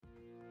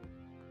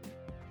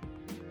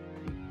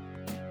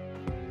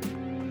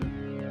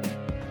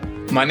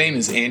My name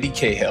is Andy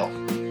Cahill.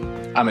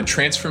 I'm a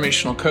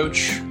transformational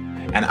coach,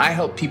 and I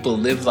help people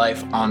live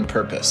life on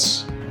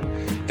purpose.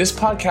 This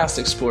podcast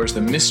explores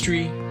the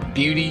mystery,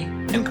 beauty,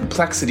 and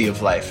complexity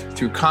of life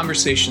through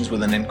conversations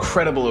with an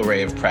incredible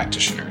array of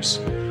practitioners,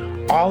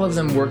 all of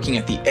them working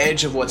at the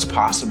edge of what's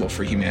possible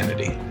for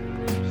humanity.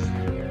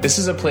 This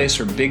is a place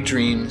for big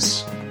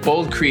dreams,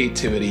 bold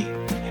creativity,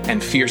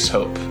 and fierce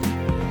hope.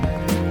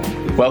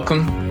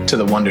 Welcome to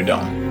the Wonder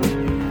Dome.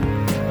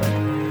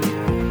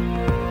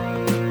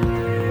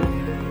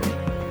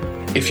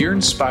 If you're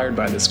inspired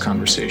by this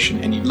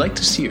conversation and you'd like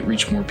to see it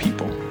reach more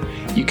people,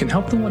 you can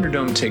help the Wonder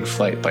Dome take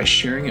flight by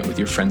sharing it with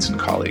your friends and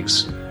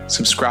colleagues,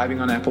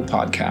 subscribing on Apple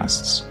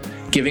Podcasts,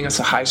 giving us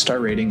a 5-star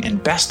rating,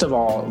 and best of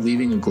all,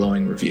 leaving a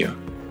glowing review.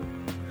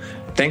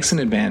 Thanks in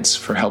advance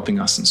for helping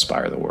us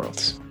inspire the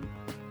world.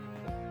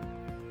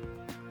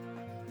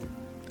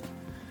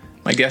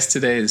 My guest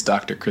today is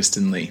Dr. Kris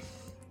Lee,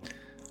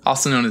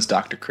 also known as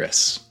Dr.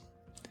 Kris.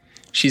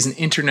 She's an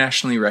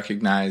internationally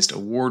recognized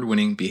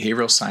award-winning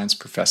behavioral science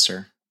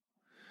professor,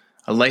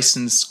 a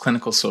licensed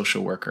clinical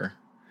social worker,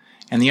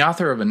 and the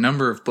author of a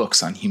number of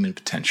books on human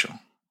potential.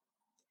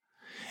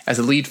 As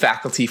a lead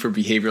faculty for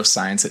behavioral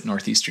science at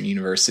Northeastern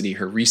University,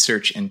 her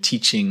research and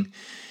teaching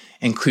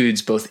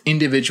includes both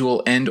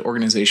individual and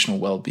organizational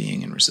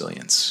well-being and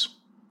resilience,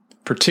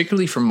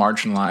 particularly for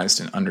marginalized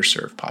and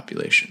underserved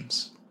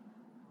populations.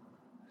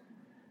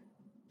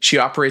 She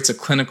operates a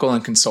clinical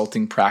and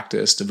consulting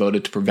practice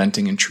devoted to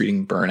preventing and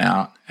treating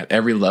burnout at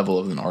every level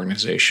of an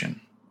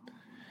organization.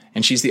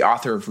 And she's the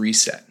author of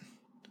Reset,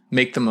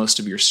 Make the Most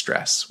of Your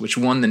Stress, which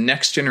won the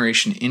Next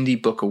Generation Indie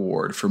Book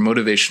Award for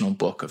Motivational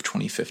Book of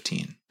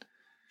 2015.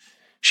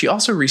 She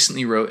also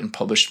recently wrote and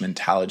published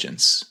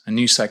Mentalligence, A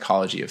New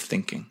Psychology of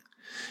Thinking.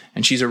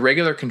 And she's a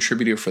regular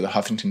contributor for the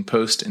Huffington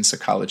Post and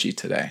Psychology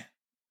Today.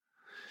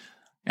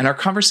 In our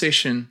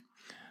conversation,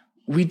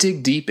 we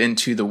dig deep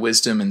into the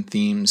wisdom and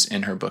themes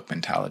in her book,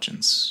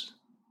 Mentalligence.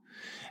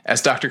 As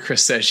Dr.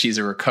 Kris says, she's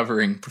a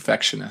recovering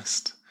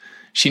perfectionist.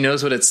 She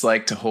knows what it's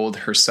like to hold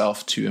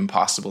herself to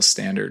impossible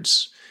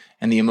standards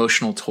and the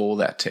emotional toll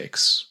that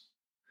takes.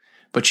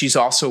 But she's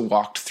also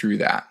walked through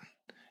that,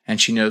 and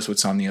she knows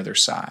what's on the other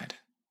side.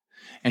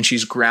 And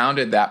she's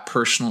grounded that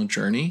personal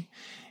journey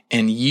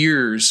in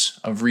years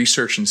of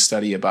research and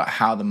study about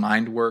how the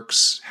mind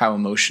works, how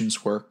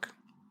emotions work.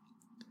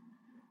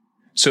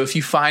 So if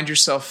you find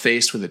yourself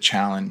faced with a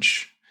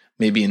challenge,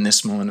 maybe in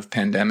this moment of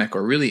pandemic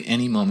or really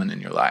any moment in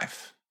your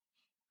life,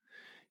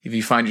 if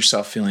you find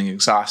yourself feeling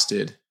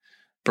exhausted,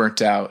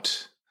 burnt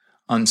out,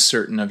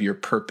 uncertain of your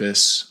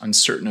purpose,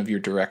 uncertain of your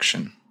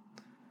direction,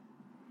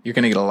 you're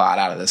going to get a lot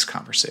out of this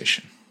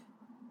conversation.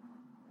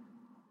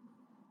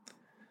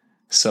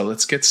 So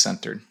let's get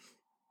centered.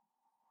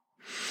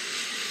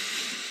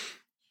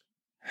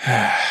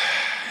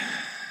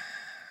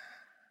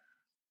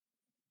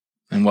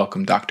 And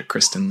welcome, Dr.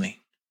 Kris Lee.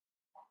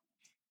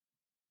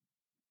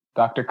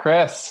 Dr.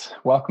 Kris,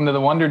 welcome to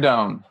the Wonder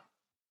Dome.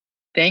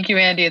 Thank you,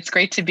 Andy. It's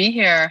great to be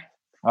here.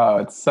 Oh,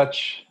 it's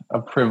such a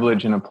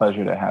privilege and a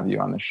pleasure to have you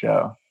on the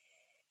show.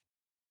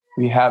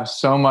 We have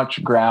so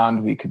much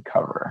ground we could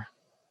cover.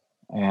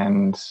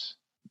 And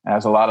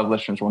as a lot of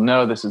listeners will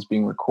know, this is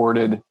being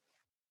recorded.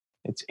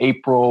 It's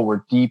April.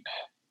 We're deep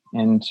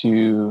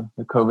into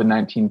the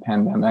COVID-19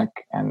 pandemic,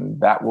 and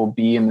that will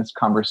be in this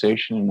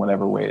conversation in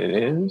whatever way it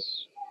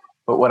is.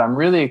 But what I'm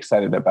really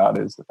excited about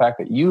is the fact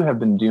that you have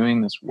been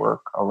doing this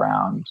work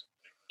around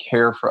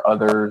care for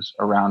others,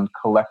 around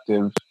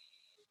collective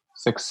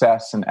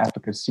success and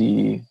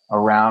efficacy,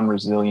 around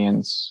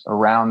resilience,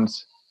 around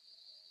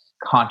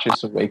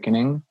conscious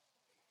awakening,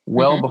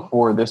 well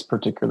before this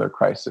particular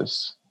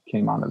crisis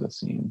came onto the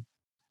scene.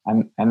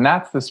 And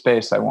that's the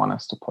space I want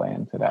us to play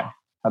in today.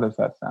 How does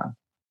that sound?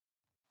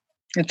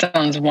 It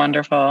sounds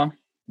wonderful.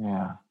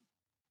 Yeah.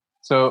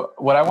 So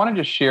what I want to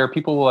just share,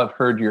 people will have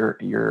heard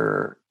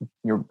your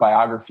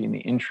biography in the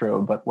intro,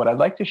 but what I'd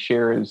like to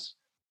share is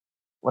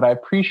what I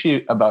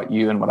appreciate about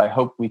you and what I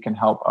hope we can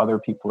help other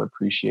people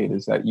appreciate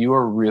is that you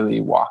are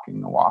really walking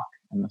the walk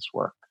in this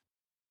work.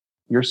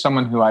 You're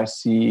someone who I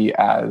see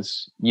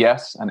as,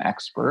 yes, an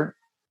expert,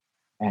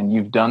 and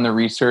you've done the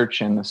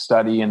research and the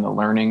study and the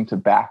learning to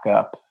back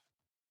up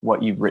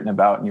what you've written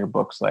about in your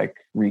books like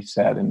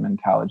Reset and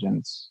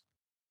Mentalligence.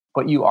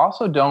 But you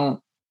also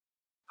don't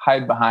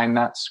hide behind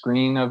that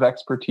screen of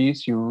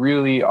expertise. You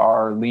really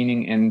are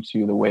leaning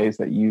into the ways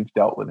that you've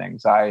dealt with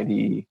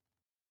anxiety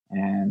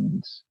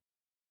and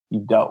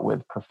you've dealt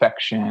with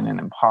perfection and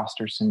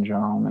imposter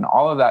syndrome and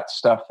all of that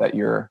stuff that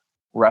you're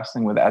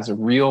wrestling with as a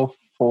real,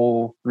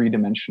 full,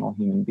 three-dimensional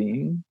human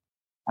being.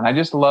 And I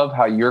just love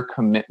how your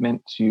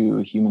commitment to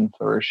human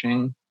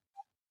flourishing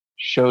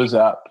shows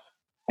up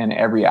in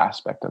every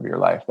aspect of your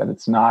life, that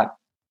it's not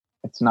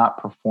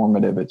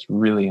performative, it's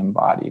really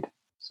embodied.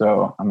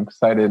 So I'm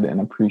excited and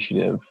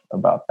appreciative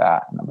about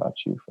that and about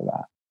you for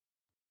that.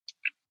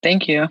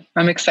 Thank you.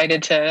 I'm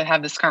excited to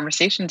have this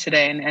conversation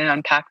today and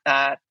unpack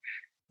that.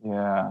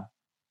 Yeah.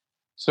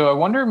 So I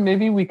wonder,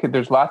 maybe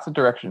there's lots of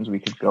directions we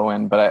could go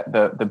in, but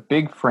the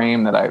big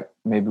frame that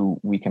maybe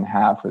we can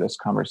have for this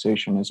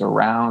conversation is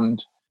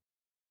around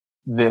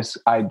this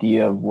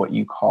idea of what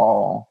you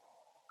call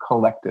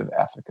collective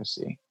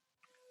efficacy.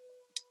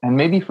 And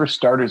maybe for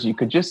starters, you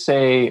could just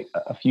say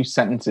a few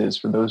sentences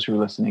for those who are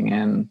listening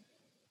in.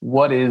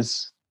 What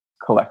is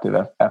collective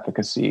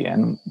efficacy,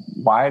 and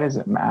why does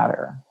it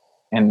matter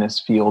in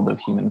this field of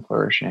human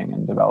flourishing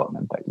and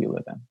development that you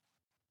live in?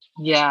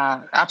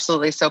 Yeah,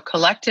 absolutely. So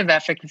collective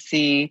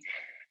efficacy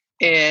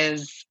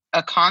is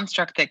a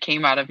construct that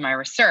came out of my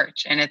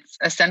research. And it's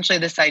essentially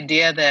this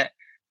idea that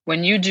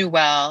when you do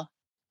well,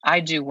 I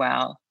do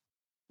well.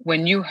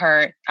 When you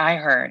hurt, I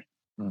hurt.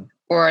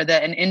 Or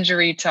that an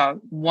injury to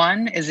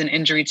one is an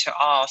injury to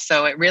all.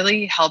 So it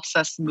really helps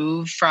us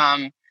move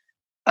from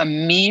a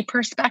me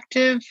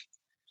perspective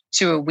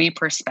to a we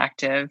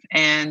perspective.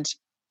 And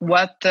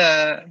what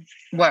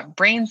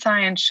brain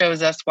science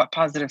shows us, what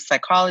positive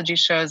psychology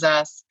shows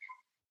us,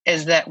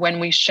 is that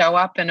when we show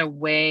up in a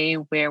way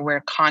where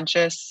we're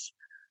conscious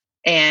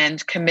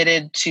and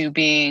committed to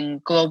being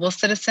global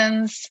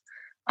citizens,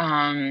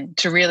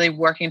 to really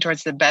working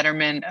towards the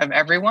betterment of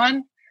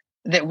everyone,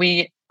 that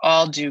we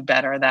all do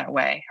better that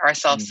way,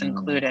 ourselves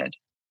included.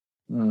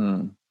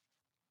 Tell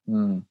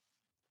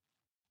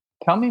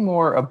me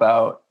more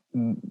about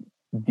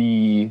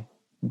the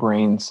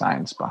brain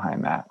science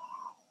behind that.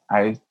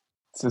 I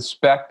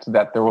suspect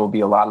that there will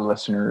be a lot of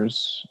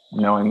listeners,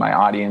 knowing my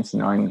audience,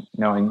 knowing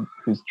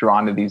who's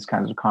drawn to these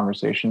kinds of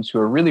conversations, who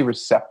are really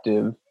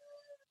receptive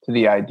to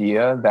the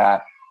idea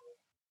that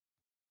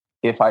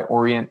if I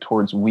orient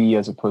towards we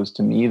as opposed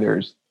to me,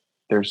 there's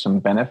some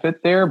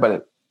benefit there,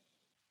 but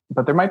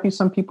there might be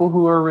some people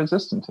who are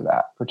resistant to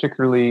that,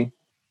 particularly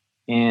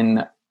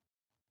in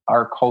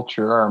our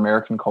culture, our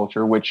American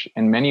culture, which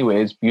in many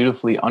ways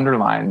beautifully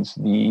underlines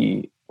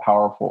the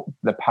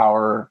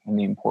power and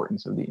the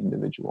importance of the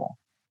individual.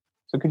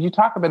 So could you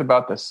talk a bit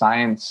about the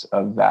science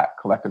of that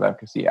collective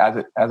efficacy as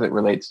it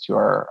relates to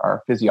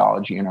our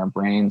physiology and our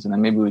brains? And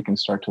then maybe we can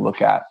start to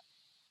look at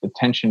the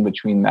tension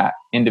between that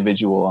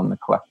individual and the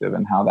collective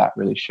and how that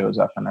really shows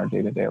up in our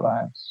day-to-day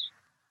lives.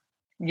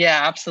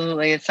 Yeah,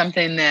 absolutely. It's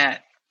something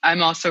that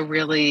I'm also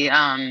really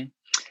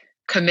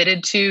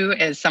committed to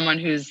as someone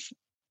who's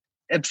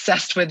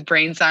obsessed with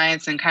brain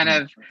science and kind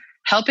of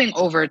helping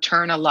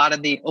overturn a lot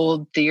of the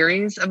old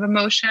theories of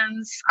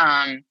emotions,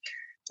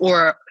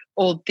 or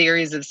old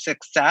theories of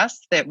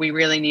success that we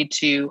really need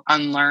to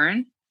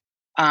unlearn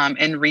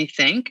and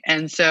rethink.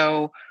 And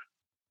so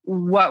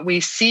what we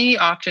see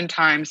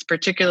oftentimes,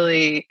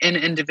 particularly in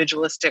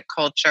individualistic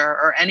culture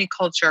or any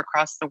culture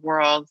across the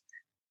world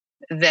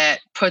that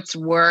puts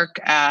work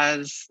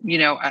as,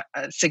 a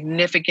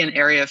significant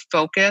area of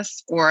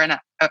focus or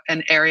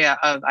an area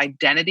of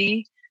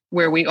identity,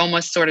 where we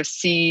almost sort of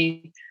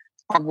see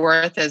our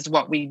worth as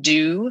what we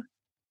do,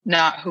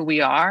 not who we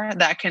are,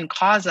 that can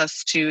cause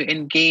us to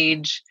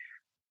engage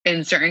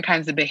in certain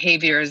kinds of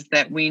behaviors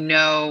that we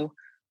know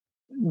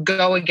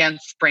go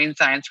against brain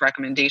science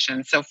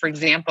recommendations. So, for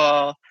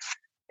example,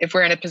 if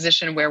we're in a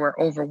position where we're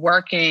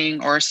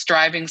overworking or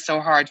striving so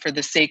hard for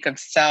the sake of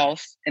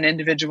self and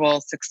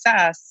individual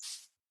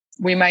success,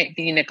 we might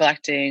be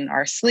neglecting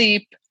our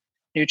sleep,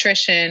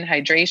 nutrition,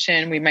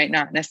 hydration. We might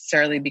not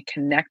necessarily be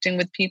connecting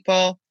with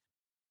people.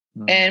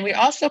 And we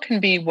also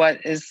can be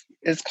what is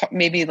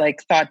maybe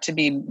like thought to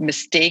be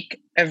mistake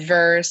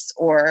averse,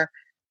 or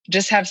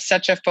just have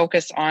such a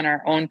focus on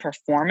our own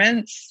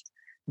performance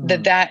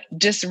that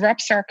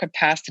disrupts our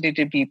capacity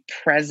to be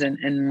present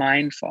and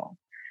mindful.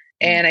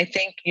 And I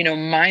think,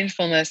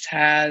 mindfulness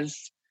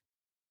has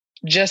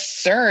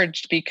just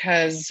surged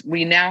because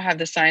we now have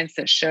the science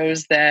that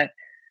shows that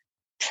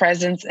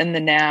presence in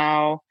the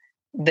now,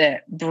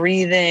 that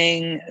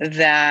breathing,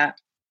 that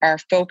our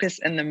focus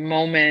in the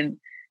moment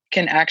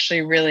can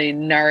actually really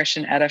nourish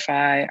and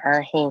edify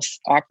our whole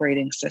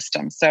operating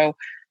system. So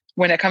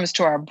when it comes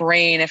to our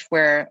brain, if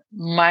we're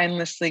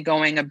mindlessly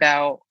going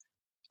about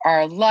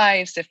our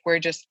lives, if we're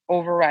just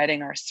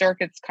overriding our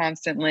circuits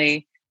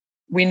constantly,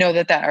 we know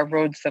that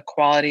erodes the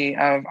quality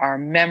of our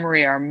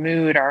memory, our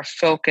mood, our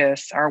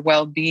focus, our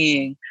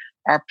well-being,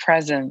 our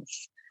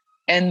presence.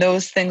 And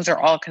those things are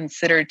all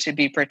considered to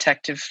be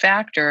protective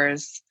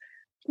factors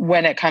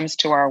when it comes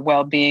to our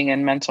well-being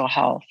and mental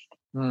health.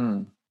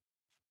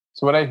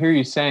 So what I hear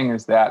you saying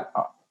is that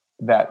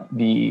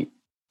the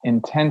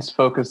intense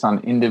focus on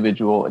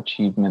individual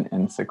achievement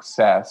and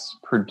success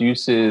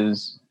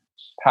produces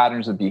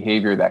patterns of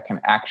behavior that can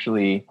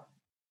actually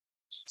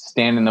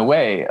stand in the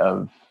way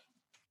of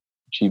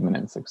achievement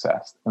and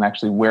success, and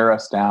actually wear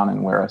us down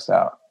and wear us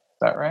out. Is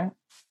that right?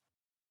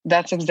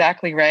 That's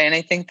exactly right. And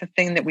I think the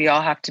thing that we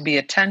all have to be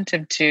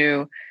attentive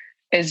to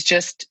is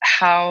just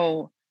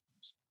how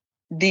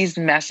these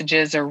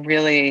messages are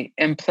really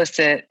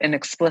implicit and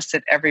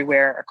explicit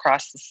everywhere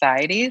across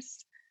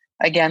societies.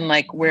 Again,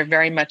 like we're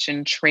very much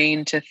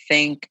trained to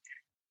think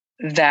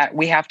that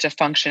we have to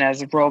function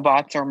as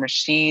robots or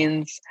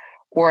machines,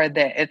 or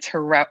that it's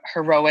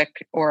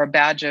heroic or a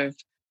badge of,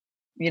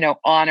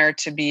 honor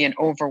to be an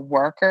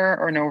overworker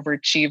or an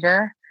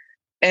overachiever.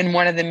 And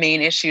one of the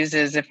main issues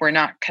is if we're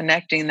not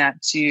connecting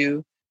that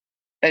to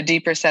a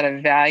deeper set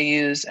of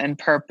values and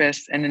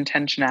purpose and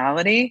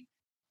intentionality,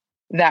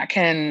 that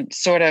can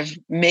sort of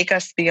make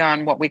us be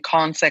on what we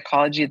call in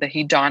psychology the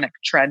hedonic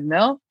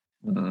treadmill.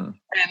 And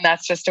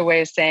that's just a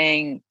way of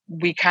saying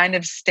we kind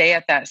of stay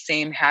at that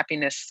same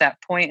happiness set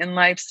point in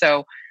life.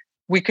 So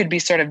we could be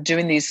sort of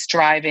doing these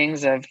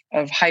strivings of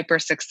hyper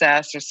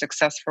success or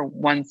success for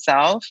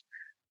oneself,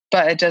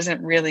 but it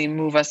doesn't really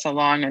move us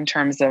along in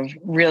terms of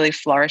really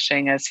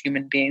flourishing as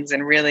human beings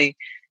and really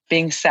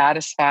being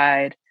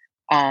satisfied,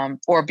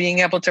 or being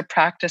able to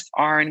practice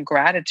awe and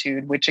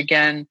gratitude, which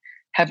again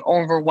have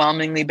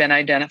overwhelmingly been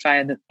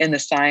identified in the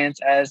science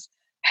as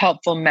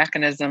helpful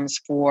mechanisms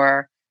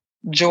for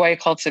joy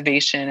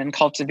cultivation and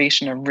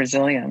cultivation of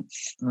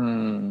resilience.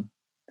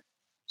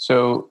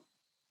 So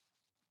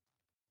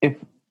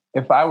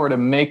if I were to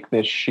make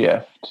this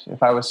shift,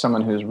 if I was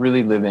someone who's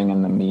really living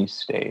in the me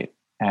state,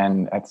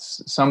 and at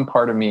some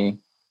part of me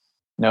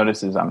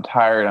notices I'm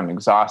tired, I'm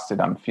exhausted,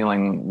 I'm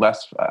feeling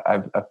less,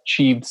 I've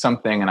achieved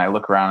something, and I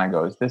look around and I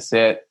go, is this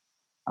it?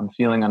 I'm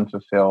feeling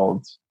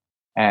unfulfilled.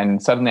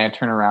 And suddenly I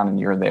turn around and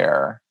you're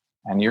there,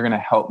 and you're going to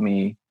help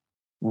me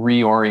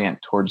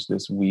reorient towards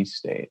this we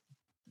state.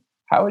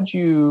 How would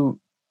you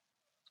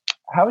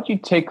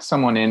take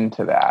someone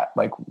into that?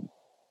 Like,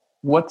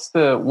 what's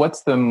the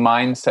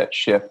mindset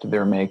shift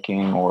they're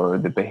making, or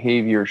the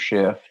behavior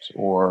shift,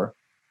 or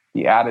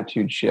the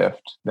attitude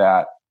shift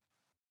that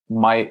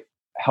might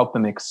help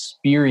them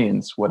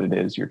experience what it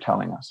is you're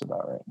telling us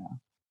about right now?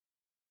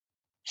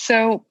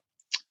 So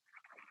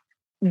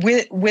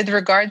with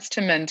regards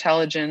to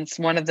intelligence,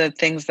 one of the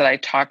things that I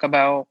talk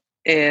about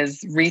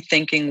is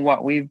rethinking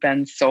what we've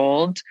been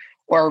sold,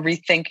 or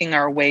rethinking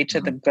our way to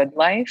the good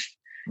life.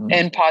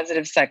 And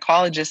positive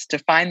psychologists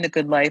define the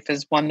good life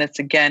as one that's,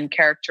 again,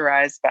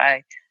 characterized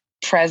by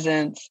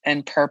presence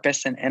and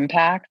purpose and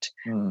impact,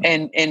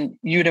 and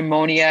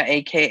eudaimonia,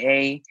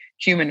 aka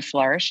human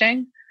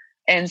flourishing.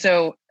 And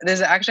so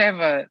there's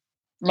actually,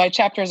 my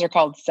chapters are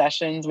called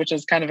Sessions, which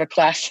is kind of a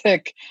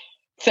classic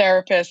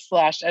therapist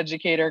 /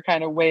 educator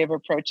kind of way of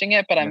approaching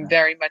it. But I'm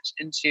very much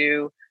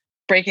into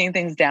breaking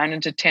things down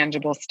into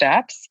tangible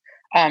steps.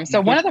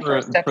 So one of the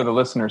first steps, for the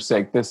listener's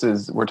sake,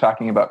 we're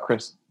talking about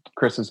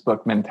Kris's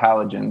book,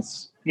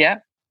 Mentalligence. Yeah.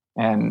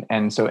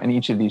 And so in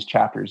each of these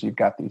chapters, you've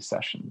got these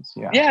sessions.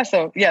 Yeah. Yeah.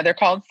 So they're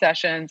called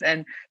sessions.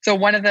 And so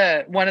one of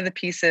the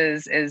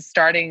pieces is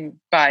starting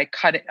by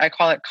I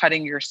call it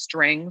cutting your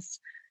strings,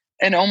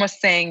 and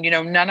almost saying,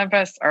 none of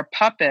us are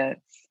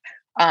puppets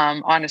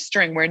on a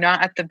string. We're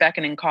not at the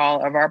beckoning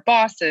call of our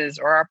bosses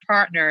or our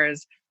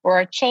partners or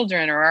our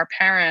children or our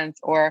parents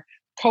or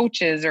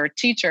coaches or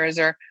teachers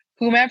or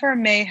whomever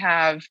may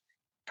have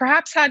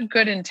perhaps had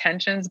good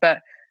intentions,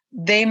 but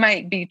they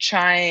might be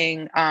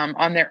trying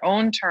on their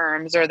own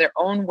terms or their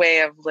own way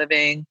of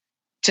living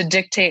to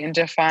dictate and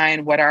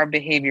define what our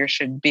behavior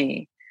should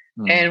be.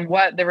 And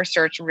what the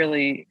research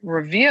really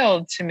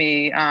revealed to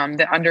me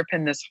that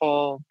underpinned this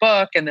whole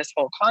book and this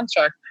whole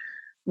construct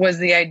was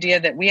the idea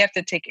that we have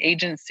to take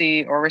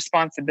agency or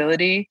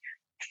responsibility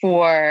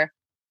for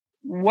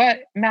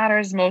what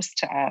matters most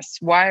to us.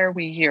 Why are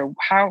we here?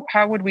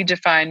 How would we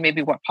define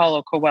maybe what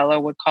Paulo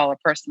Coelho would call a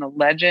personal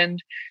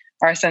legend,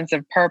 our sense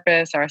of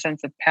purpose, our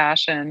sense of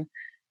passion?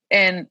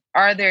 And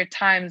are there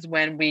times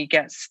when we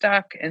get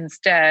stuck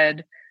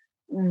instead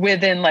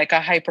within like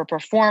a hyper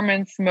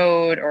performance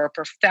mode or a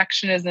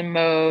perfectionism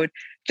mode,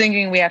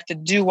 thinking we have to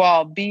do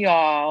all, be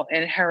all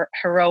in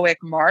heroic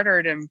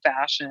martyrdom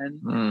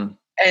fashion?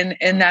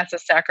 And that's a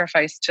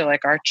sacrifice to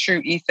like our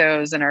true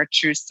ethos and our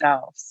true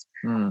selves.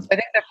 So I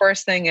think the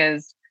first thing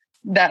is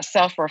that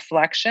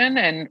self-reflection.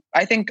 And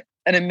I think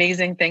an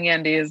amazing thing,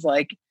 Andy, is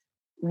like,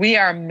 we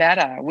are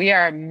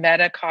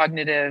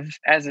metacognitive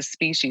as a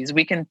species.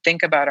 We can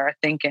think about our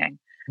thinking.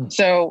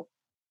 So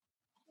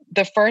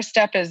the first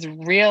step is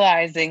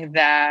realizing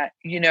that,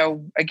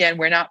 again,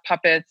 we're not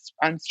puppets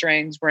on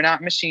strings. We're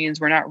not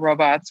machines. We're not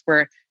robots.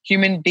 We're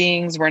human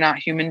beings. We're not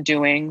human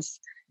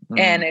doings.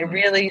 And it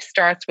really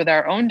starts with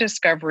our own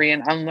discovery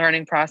and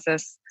unlearning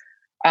process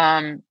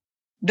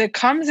that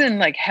comes in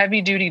like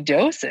heavy duty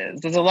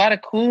doses. There's a lot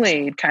of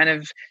Kool-Aid kind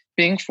of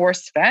being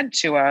force fed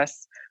to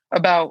us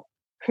about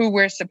who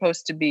we're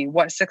supposed to be,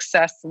 what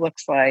success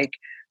looks like,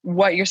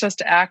 what you're supposed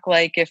to act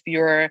like if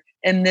you're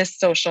in this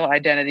social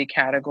identity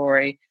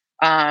category.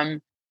 All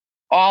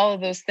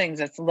of those things.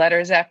 It's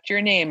letters after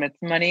your name. It's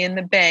money in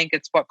the bank.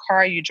 It's what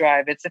car you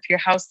drive. It's if your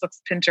house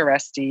looks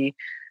Pinteresty.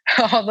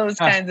 All those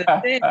kinds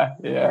of things,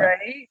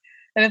 right?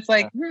 And it's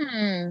like,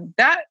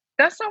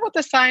 that's not what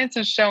the science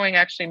is showing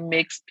actually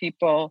makes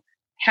people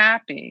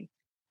happy.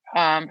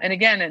 And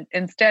again,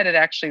 instead, it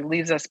actually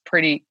leaves us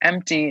pretty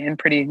empty and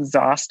pretty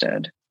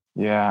exhausted.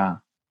 Yeah.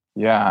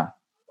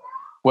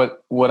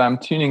 What I'm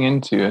tuning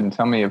into, and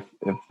tell me if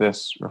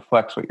this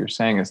reflects what you're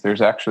saying, is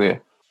there's actually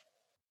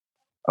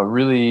a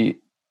really,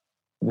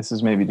 this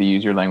is maybe to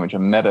use your language, a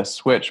meta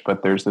switch,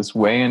 but there's this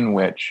way in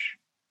which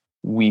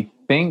we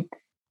think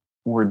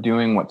we're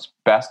doing what's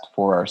best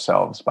for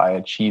ourselves by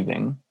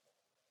achieving.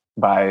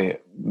 by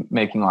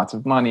making lots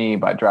of money,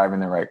 by driving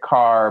the right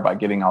car, by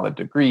getting all the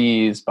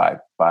degrees, by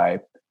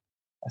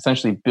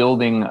essentially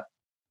building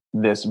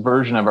this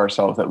version of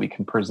ourselves that we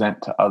can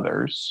present to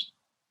others.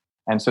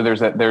 And so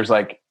there's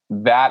like,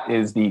 that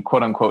is the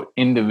quote unquote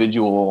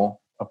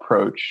individual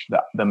approach,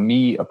 the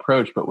me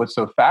approach. But what's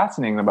so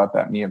fascinating about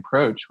that me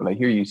approach, what I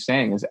hear you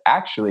saying, is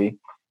actually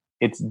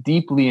it's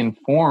deeply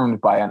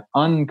informed by an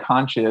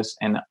unconscious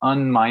and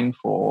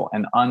unmindful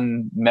and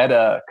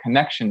unmeta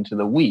connection to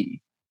the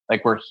we.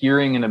 Like, we're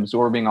hearing and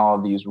absorbing all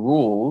of these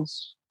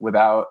rules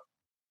without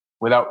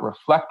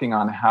reflecting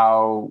on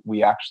how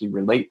we actually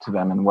relate to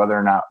them and whether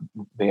or not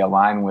they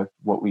align with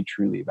what we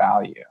truly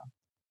value.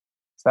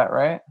 Is that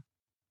right?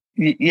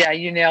 Yeah,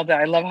 you nailed it.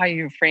 I love how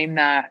you frame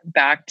that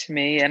back to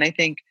me. And I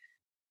think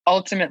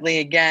ultimately,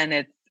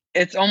 again,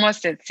 it's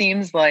almost, it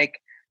seems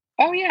like,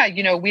 oh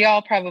yeah, we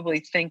all probably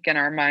think in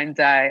our mind's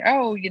eye,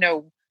 oh,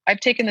 I've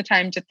taken the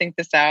time to think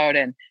this out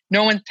and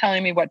no one's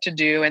telling me what to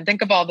do. And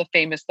think of all the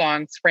famous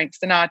songs, Frank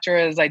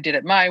Sinatra's I Did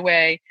It My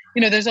Way.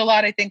 There's a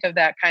lot, I think, of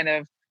that kind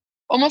of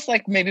almost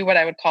like maybe what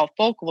I would call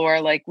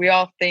folklore. Like, we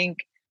all think,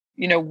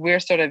 we're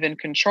sort of in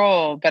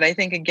control. But I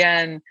think,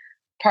 again,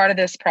 part of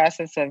this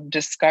process of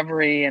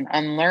discovery and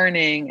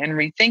unlearning and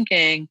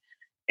rethinking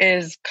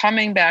is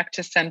coming back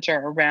to center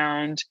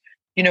around,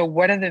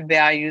 what are the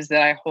values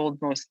that I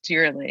hold most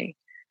dearly?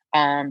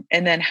 And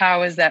then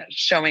how is that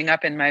showing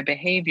up in my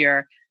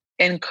behavior?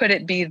 And could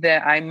it be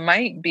that I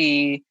might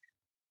be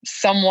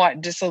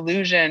somewhat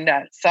disillusioned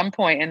at some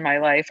point in my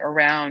life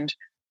around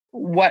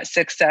what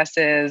success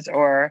is,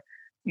 or,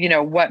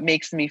 what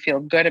makes me feel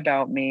good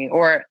about me?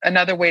 Or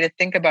another way to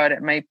think about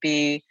it might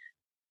be,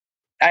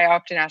 I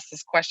often ask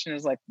this question,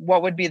 is like,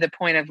 what would be the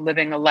point of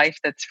living a life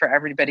that's for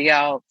everybody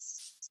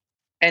else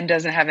and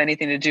doesn't have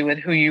anything to do with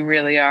who you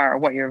really are or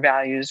what your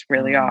values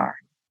really are?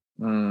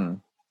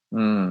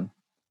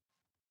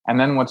 And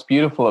then what's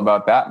beautiful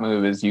about that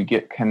move is you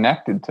get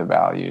connected to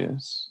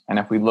values. And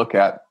if we look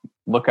at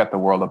the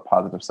world of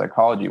positive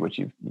psychology, which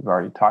you've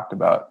already talked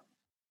about,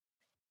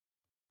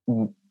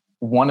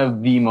 one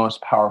of the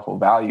most powerful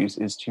values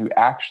is to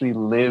actually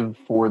live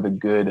for the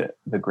good,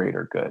 the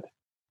greater good.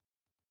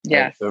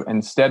 Yes. Right? So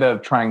instead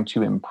of trying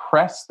to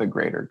impress the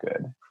greater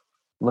good,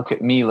 look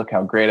at me, look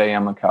how great I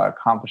am, look how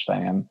accomplished I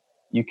am.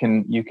 You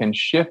can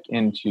shift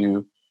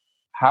into,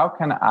 how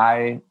can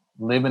I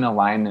live in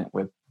alignment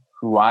with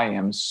who I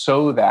am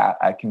so that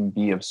I can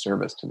be of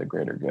service to the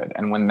greater good?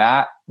 And when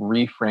that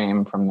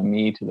reframe from the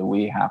me to the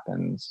we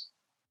happens,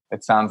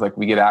 it sounds like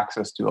we get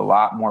access to a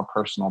lot more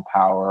personal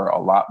power,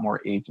 a lot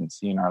more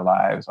agency in our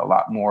lives, a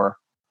lot more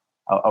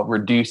a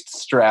reduced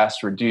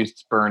stress,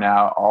 reduced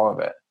burnout, all of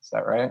it. Is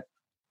that right?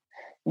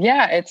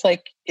 Yeah, it's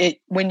like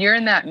when you're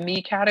in that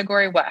me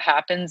category, what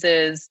happens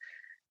is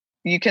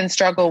you can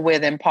struggle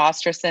with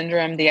imposter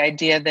syndrome, the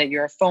idea that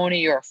you're a phony,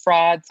 you're a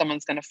fraud,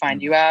 someone's going to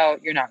find you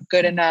out, you're not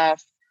good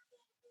enough.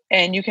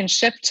 And you can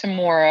shift to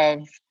more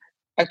of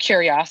a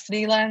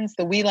curiosity lens.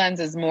 The we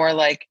lens is more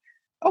like,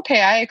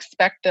 okay, I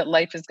expect that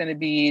life is going to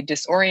be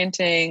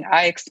disorienting.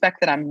 I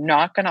expect that I'm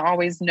not going to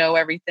always know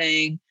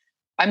everything.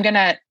 I'm going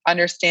to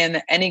understand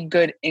that any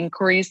good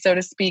inquiry, so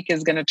to speak,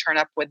 is going to turn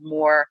up with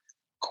more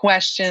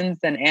questions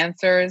than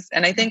answers.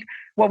 And I think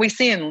what we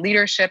see in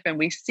leadership and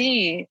we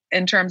see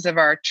in terms of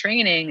our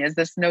training is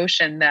this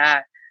notion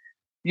that,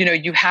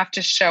 you have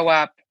to show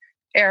up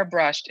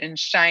airbrushed and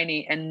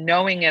shiny and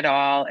knowing it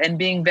all and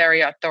being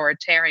very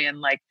authoritarian,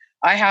 like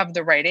I have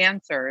the right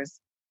answers.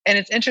 And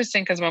it's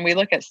interesting because when we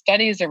look at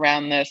studies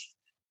around this,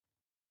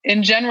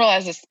 in general,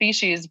 as a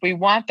species, we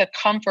want the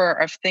comfort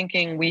of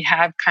thinking we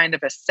have kind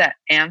of a set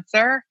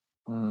answer.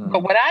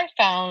 But what I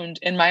found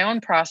in my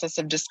own process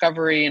of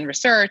discovery and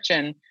research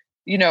and,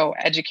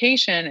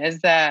 education is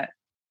that,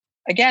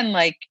 again,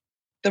 like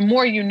the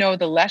more you know,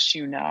 the less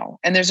you know.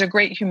 And there's a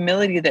great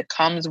humility that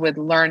comes with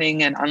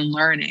learning and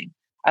unlearning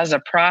as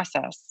a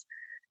process.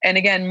 And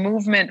again,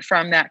 movement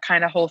from that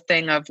kind of whole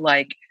thing of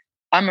like,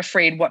 I'm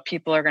afraid what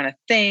people are going to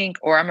think,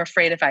 or I'm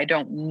afraid if I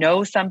don't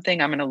know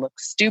something, I'm going to look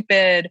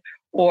stupid,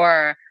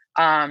 or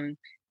I'm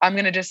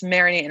going to just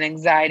marinate in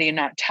anxiety and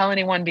not tell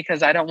anyone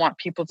because I don't want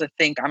people to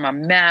think I'm a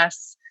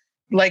mess.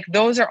 Like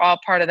those are all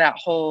part of that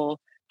whole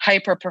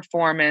hyper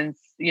performance,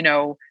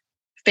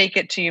 fake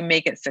it till you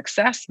make it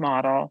success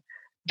model.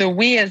 The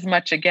we is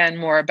much, again,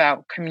 more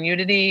about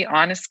community,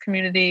 honest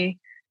community,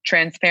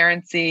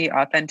 transparency,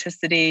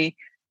 authenticity.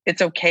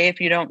 It's okay if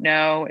you don't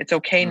know. It's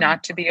okay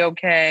not to be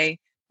okay.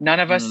 None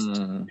of us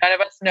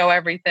know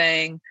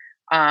everything.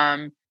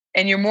 And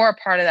you're more a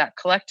part of that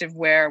collective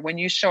where when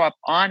you show up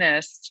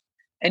honest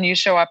and you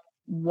show up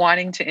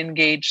wanting to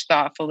engage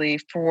thoughtfully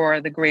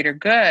for the greater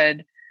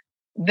good,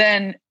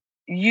 then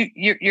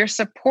you're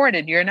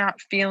supported. You're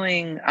not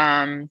feeling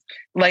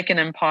like an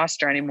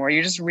imposter anymore.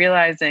 You're just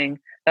realizing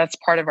that's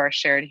part of our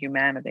shared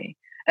humanity.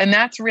 And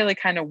that's really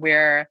kind of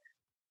where,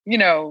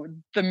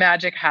 the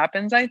magic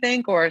happens, I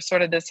think, or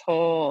sort of this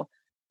whole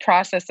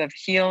process of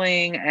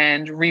healing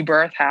and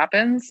rebirth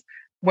happens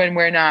when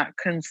we're not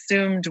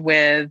consumed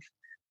with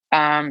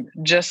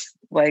just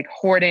like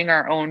hoarding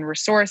our own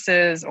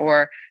resources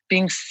or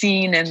being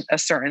seen in a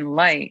certain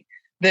light.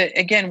 That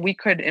again, we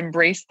could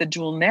embrace the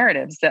dual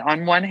narratives that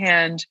on one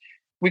hand,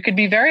 we could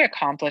be very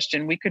accomplished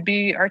and we could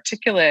be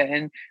articulate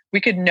and we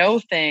could know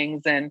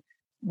things and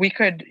we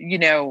could,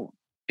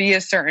 be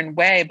a certain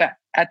way. But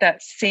at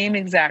that same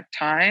exact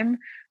time,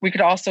 we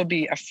could also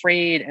be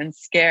afraid and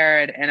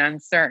scared and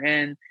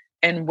uncertain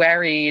and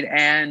worried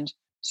and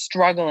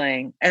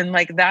struggling. And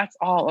like, that's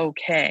all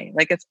okay.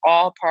 Like, it's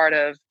all part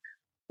of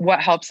what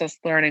helps us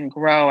learn and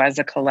grow as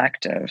a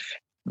collective.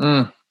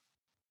 Mm.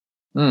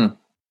 Mm.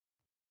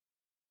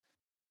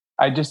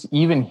 I just,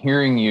 even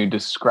hearing you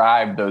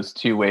describe those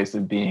two ways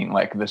of being,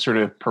 like the sort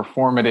of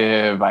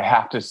performative,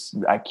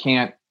 I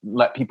can't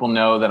let people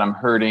know that I'm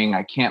hurting.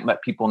 I can't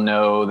let people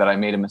know that I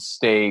made a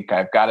mistake.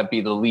 I've got to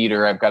be the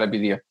leader. I've got to be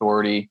the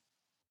authority.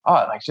 Oh,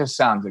 it like just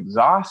sounds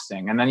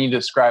exhausting. And then you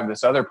describe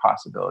this other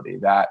possibility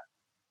that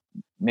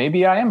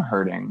maybe I am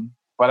hurting,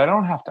 but I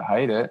don't have to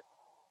hide it.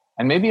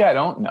 And maybe I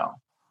don't know,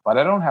 but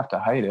I don't have to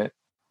hide it.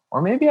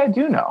 Or maybe I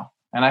do know,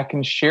 and I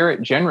can share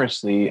it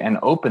generously and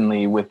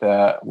openly with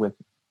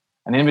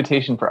an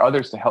invitation for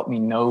others to help me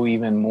know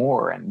even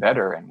more and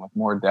better and with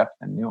more depth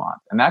and nuance.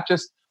 And that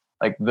just,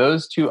 like,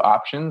 those two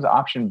options,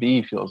 option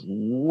B feels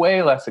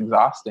way less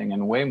exhausting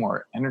and way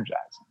more energizing.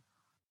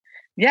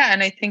 Yeah.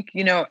 And I think,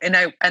 and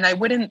I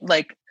wouldn't,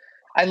 like,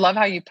 I love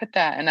how you put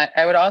that. And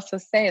I would also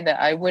say that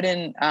I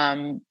wouldn't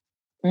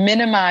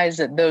minimize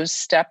that those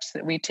steps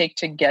that we take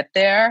to get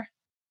there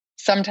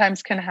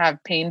sometimes can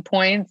have pain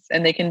points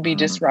and they can be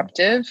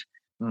disruptive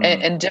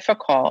and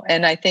difficult.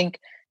 And I think,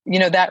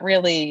 that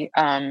really,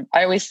 I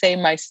always say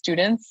my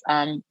students,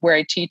 where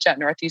I teach at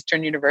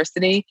Northeastern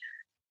University,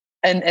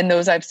 and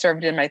those I've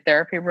served in my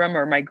therapy room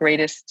are my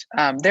greatest,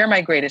 they're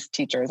my greatest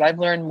teachers. I've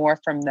learned more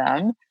from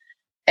them.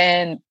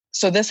 And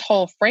so this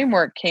whole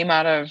framework came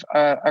out of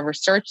a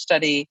research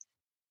study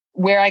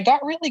where I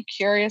got really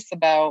curious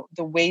about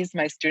the ways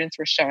my students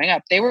were showing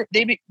up. They were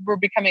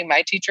becoming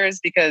my teachers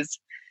because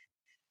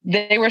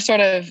they were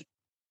sort of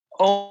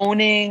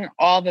owning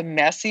all the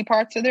messy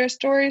parts of their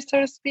story,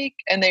 so to speak.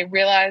 And they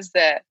realized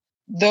that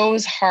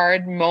those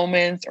hard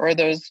moments or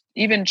those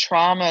even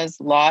traumas,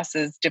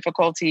 losses,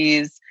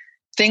 difficulties,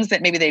 things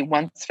that maybe they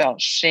once felt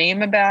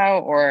shame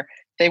about or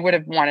they would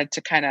have wanted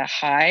to kind of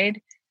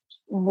hide.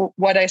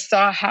 What I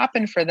saw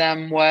happen for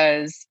them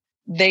was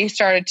they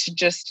started to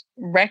just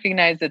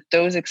recognize that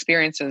those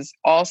experiences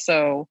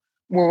also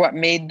were what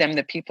made them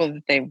the people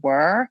that they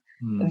were,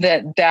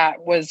 that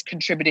was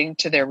contributing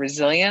to their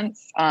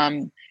resilience,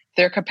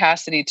 their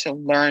capacity to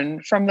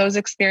learn from those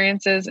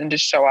experiences and to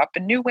show up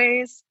in new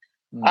ways.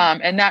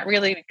 And that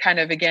really kind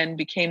of, again,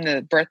 became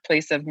the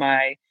birthplace of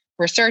my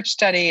research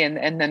study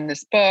and then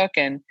this book.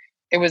 And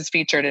it was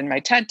featured in my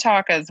TED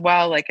Talk as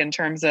well, like in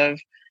terms of,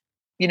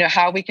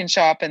 how we can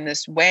show up in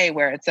this way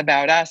where it's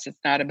about us. It's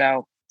not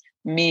about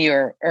me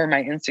or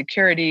my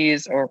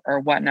insecurities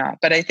or whatnot.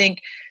 But I think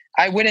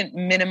I wouldn't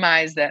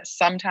minimize that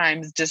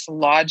sometimes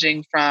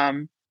dislodging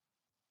from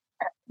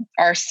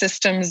our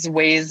system's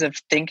ways of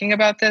thinking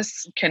about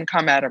this can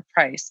come at a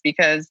price,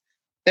 because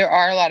there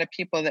are a lot of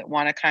people that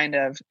want to kind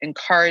of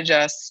encourage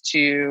us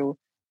to,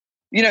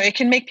 it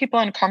can make people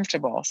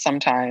uncomfortable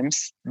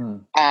sometimes.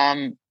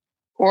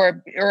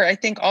 Or I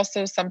think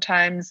also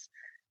sometimes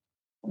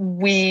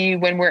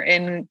when we're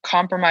in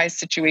compromised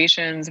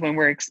situations, when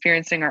we're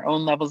experiencing our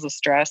own levels of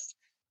stress,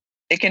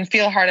 it can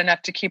feel hard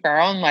enough to keep our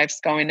own lives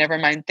going, never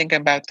mind think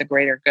about the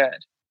greater good.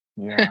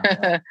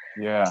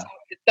 Yeah. So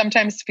it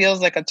sometimes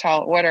feels like a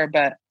tall order,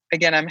 but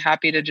again, I'm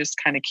happy to just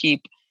kind of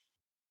keep,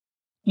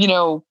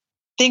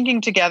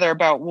 thinking together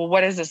about, well,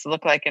 what does this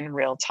look like in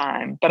real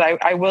time? But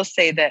I will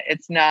say that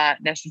it's not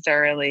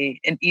necessarily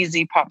an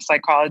easy pop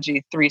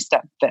psychology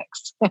 3-step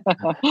fix.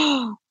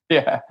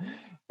 Yeah.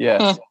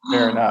 Yes.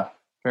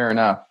 Fair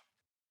enough.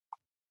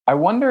 I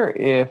wonder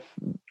if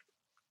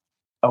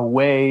a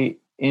way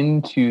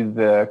into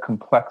the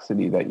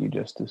complexity that you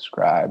just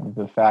described,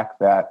 the fact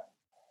that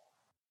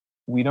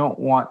we don't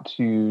want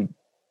to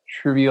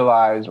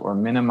trivialize or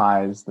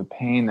minimize the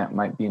pain that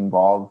might be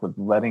involved with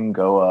letting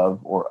go of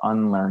or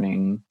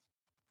unlearning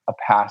a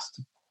past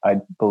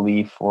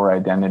belief or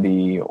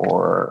identity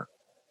or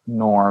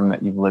norm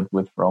that you've lived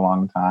with for a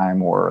long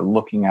time, or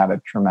looking at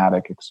a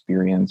traumatic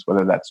experience,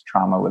 whether that's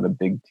trauma with a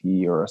big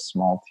T or a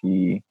small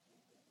t.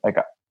 Like,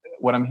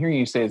 what I'm hearing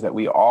you say is that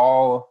we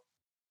all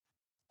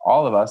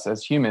of us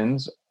as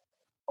humans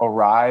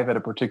arrive at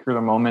a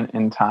particular moment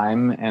in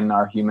time in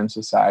our human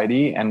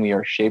society, and we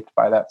are shaped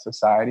by that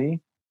society,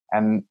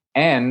 and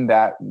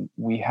that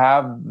we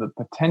have the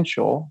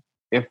potential,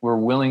 if we're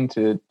willing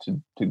to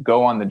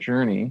go on the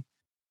journey,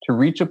 to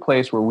reach a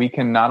place where we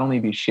can not only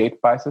be shaped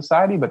by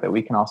society, but that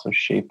we can also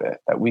shape it,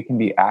 that we can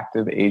be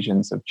active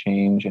agents of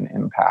change and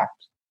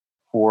impact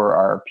for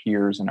our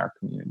peers and our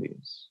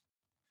communities.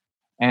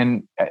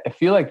 And I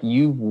feel like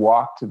you've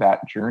walked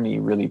that journey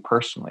really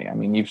personally. I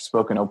mean, you've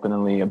spoken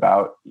openly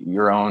about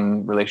your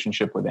own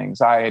relationship with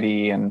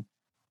anxiety. And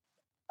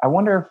I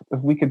wonder if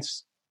we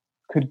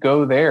could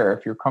go there,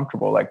 if you're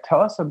comfortable. Like, tell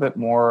us a bit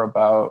more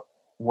about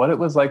what it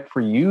was like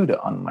for you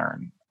to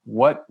unlearn.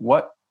 What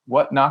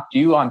knocked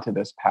you onto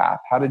this path?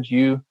 How did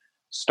you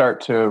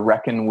start to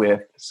reckon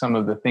with some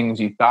of the things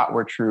you thought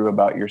were true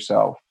about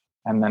yourself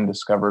and then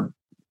discovered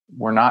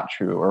were not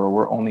true or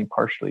were only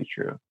partially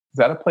true? Is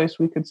that a place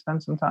we could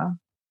spend some time?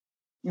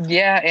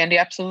 Yeah, Andy,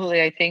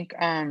 absolutely. I think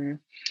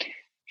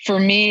for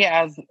me,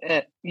 as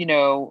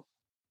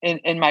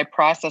in my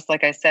process,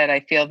 like I said,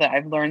 I feel that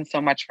I've learned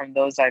so much from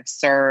those I've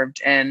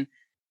served. And,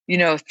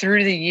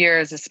 through the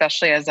years,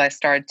 especially as I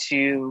started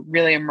to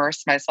really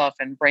immerse myself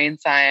in brain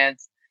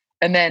science,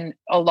 and then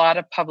a lot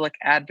of public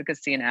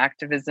advocacy and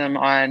activism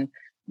on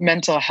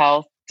mental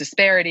health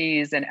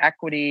disparities and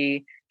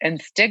equity and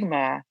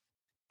stigma.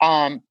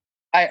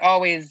 I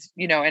always,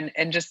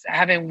 and just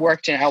having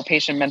worked in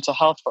outpatient mental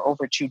health for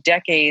over 2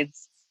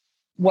 decades,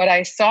 what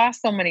I saw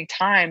so many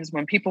times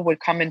when people would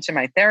come into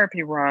my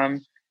therapy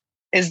room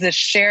is this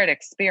shared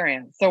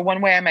experience. So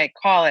one way I might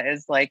call it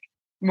is like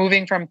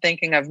moving from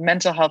thinking of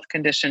mental health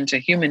condition to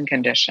human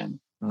condition.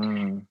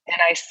 And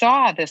I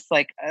saw this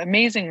like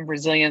amazing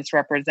resilience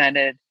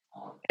represented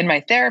in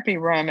my therapy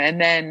room. And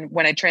then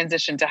when I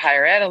transitioned to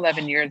higher ed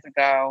 11 years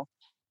ago,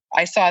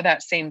 I saw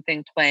that same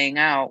thing playing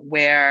out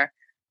where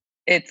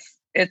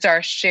it's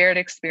our shared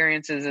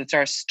experiences, it's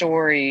our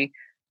story,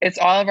 it's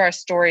all of our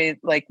story.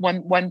 Like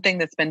one thing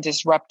that's been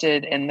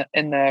disrupted in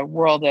the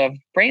world of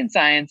brain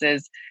science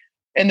is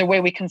in the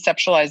way we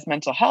conceptualize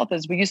mental health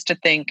is we used to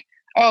think,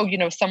 oh,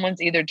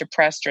 someone's either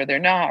depressed or they're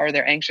not, or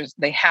they're anxious,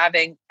 they have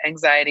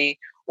anxiety,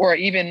 or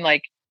even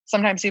like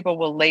sometimes people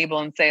will label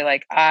and say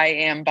like, I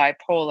am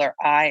bipolar,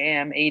 I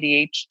am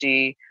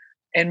ADHD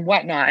and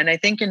whatnot. And I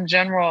think in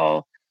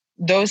general,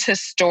 those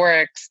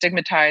historic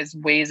stigmatized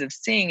ways of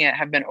seeing it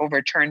have been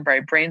overturned by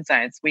brain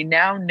science. We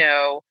now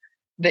know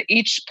that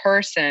each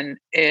person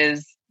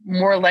is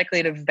more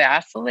likely to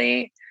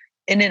vacillate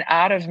in and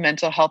out of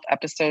mental health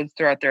episodes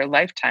throughout their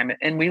lifetime.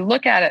 And we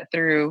look at it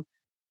through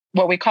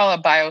what we call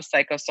a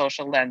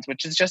biopsychosocial lens,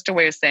 which is just a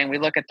way of saying we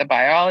look at the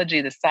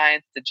biology, the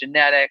science, the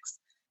genetics,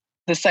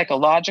 the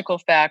psychological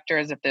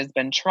factors, if there's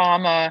been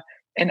trauma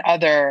and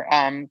other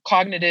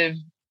cognitive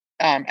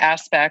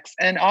aspects,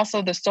 and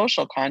also the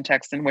social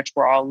context in which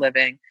we're all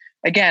living.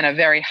 Again, a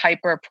very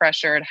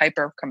hyper-pressured,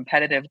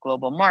 hyper-competitive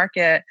global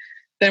market.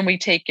 Then we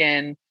take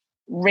in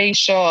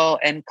racial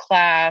and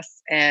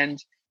class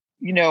and,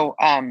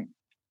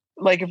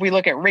 like if we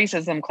look at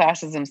racism,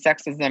 classism,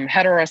 sexism,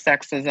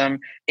 heterosexism,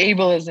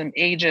 ableism,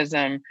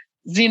 ageism,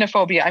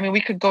 xenophobia. I mean, we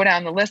could go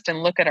down the list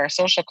and look at our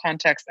social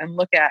context and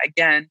look at,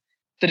 again,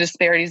 the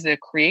disparities that are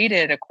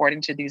created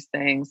according to these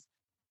things.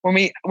 When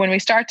we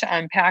start to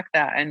unpack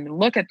that and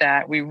look at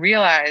that, we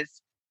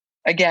realize,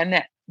 again,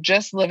 that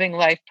just living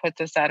life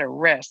puts us at a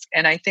risk.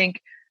 And I think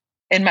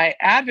in my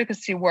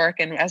advocacy work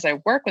and as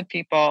I work with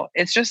people,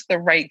 it's just the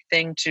right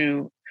thing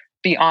to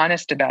be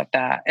honest about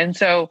that. And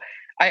so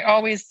I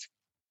always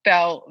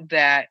felt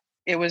that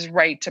it was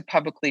right to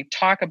publicly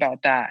talk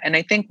about that. And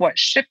I think what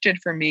shifted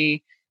for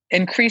me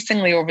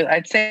increasingly over,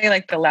 I'd say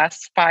like the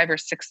last 5 or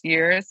 6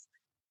 years,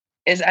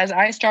 is as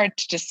I started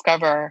to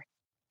discover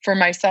for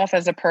myself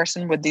as a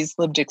person with these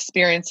lived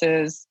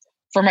experiences,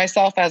 for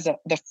myself as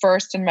the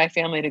first in my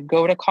family to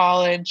go to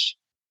college,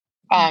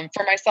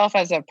 for myself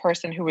as a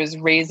person who was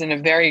raised in a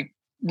very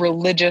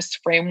religious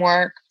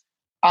framework,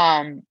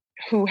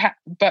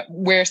 but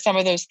where some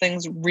of those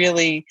things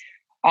really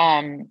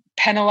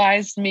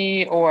penalized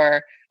me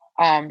or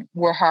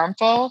were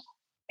harmful.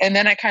 And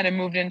then I kind of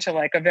moved into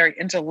like a very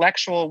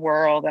intellectual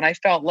world, and I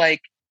felt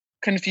like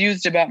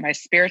confused about my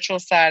spiritual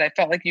side. I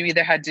felt like you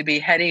either had to be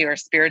heady or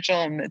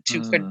spiritual, and the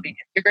two couldn't be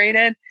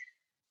integrated.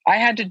 I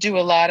had to do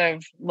a lot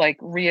of like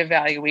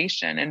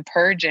reevaluation and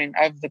purging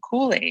of the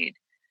Kool-Aid.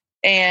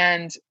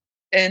 And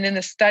in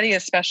the study,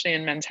 especially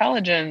in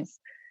Mentelligence,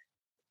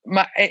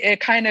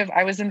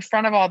 I was in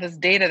front of all this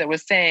data that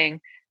was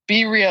saying,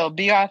 be real,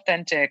 be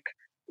authentic,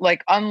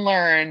 like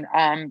unlearn.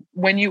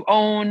 When you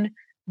own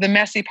the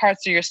messy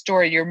parts of your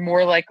story, you're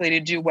more likely to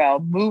do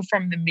well. Move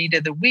from the me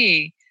to the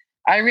we.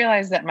 I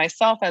realized that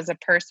myself as a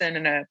person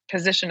in a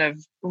position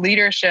of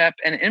leadership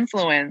and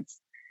influence,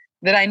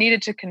 that I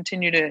needed to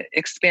continue to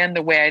expand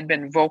the way I'd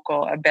been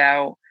vocal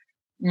about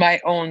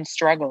my own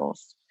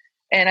struggles.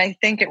 And I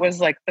think it was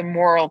like the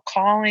moral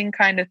calling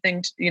kind of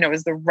thing, it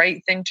was the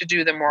right thing to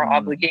do, the moral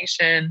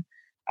obligation.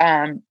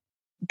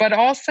 But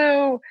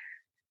also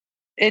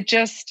it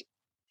just,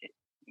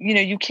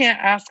 you can't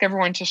ask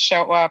everyone to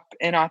show up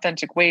in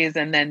authentic ways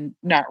and then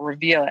not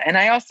reveal it. And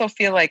I also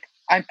feel like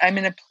I'm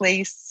in a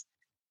place,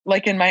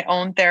 like in my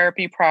own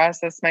therapy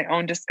process, my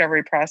own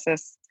discovery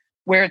process,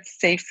 where it's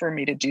safe for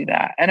me to do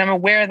that. And I'm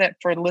aware that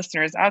for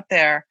listeners out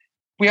there,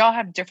 we all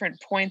have different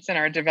points in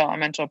our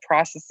developmental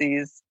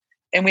processes,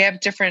 and we have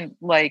different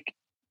like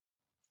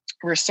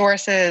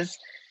resources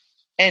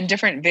and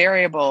different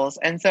variables.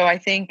 And so I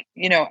think,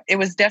 it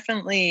was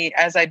definitely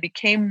as I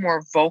became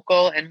more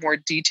vocal and more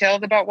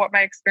detailed about what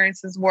my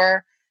experiences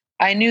were,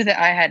 I knew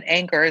that I had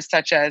anchors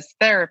such as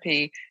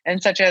therapy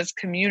and such as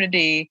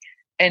community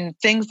and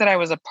things that I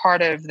was a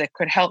part of that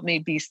could help me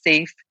be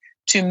safe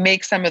to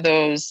make some of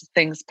those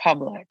things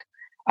public.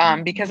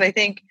 Because I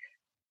think,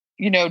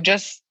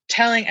 just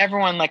telling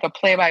everyone like a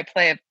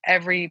play-by-play of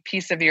every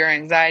piece of your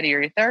anxiety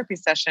or your therapy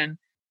session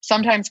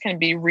sometimes can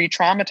be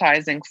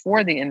re-traumatizing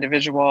for the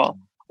individual,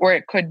 or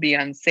it could be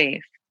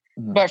unsafe.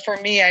 But for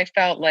me, I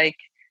felt like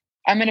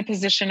I'm in a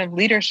position of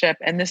leadership,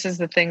 and this is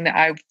the thing that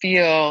I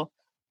feel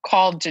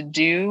called to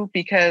do,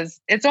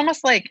 because it's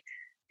almost like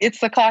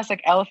it's the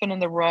classic elephant in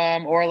the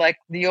room, or like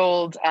the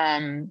old,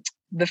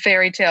 the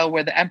fairy tale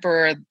where the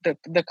emperor,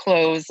 the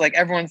clothes, like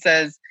everyone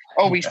says,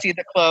 oh, we see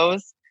the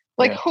clothes.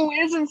 Like, who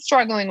isn't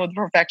struggling with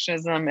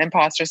perfectionism,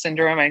 imposter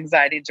syndrome,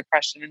 anxiety,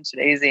 depression in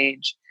today's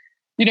age?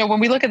 When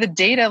we look at the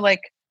data,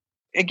 like,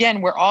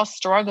 again, we're all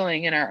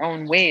struggling in our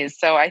own ways.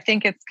 So I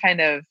think it's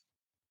kind of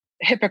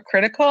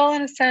hypocritical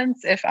in a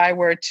sense if I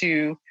were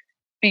to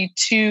be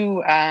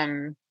too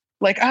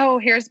like, oh,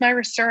 here's my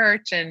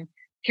research and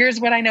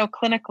here's what I know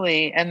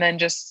clinically, and then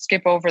just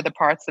skip over the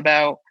parts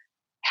about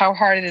how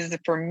hard it is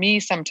for me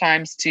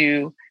sometimes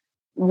to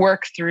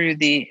work through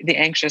the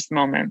anxious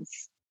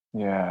moments.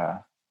 Yeah,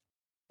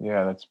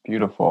 that's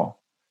beautiful.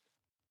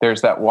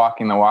 There's that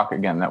walking the walk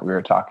again that we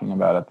were talking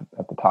about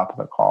at the top of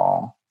the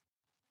call.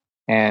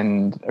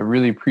 And I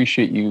really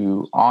appreciate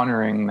you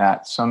honoring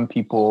that some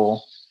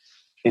people,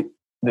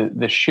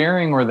 the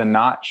sharing or the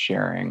not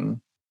sharing,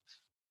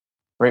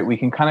 right? We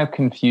can kind of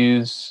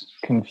confuse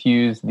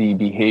the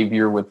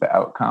behavior with the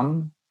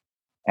outcome.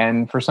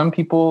 And for some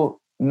people,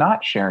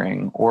 not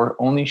sharing or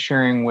only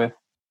sharing with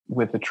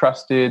a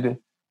trusted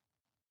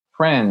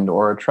friend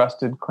or a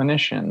trusted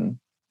clinician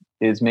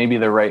is maybe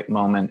the right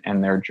moment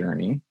in their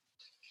journey.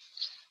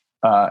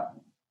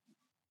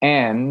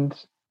 And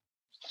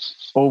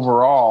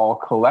overall,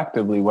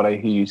 collectively, what I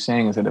hear you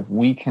saying is that if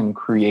we can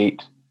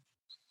create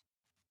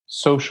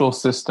social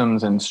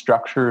systems and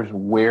structures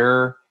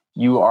where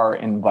you are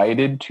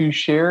invited to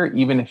share,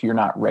 even if you're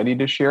not ready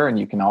to share, and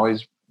you can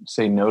always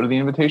say no to the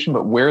invitation,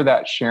 but where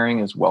that sharing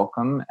is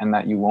welcome and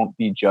that you won't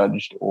be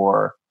judged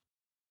or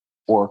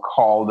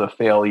called a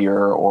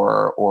failure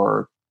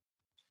or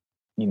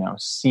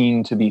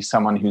seen to be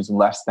someone who's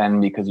less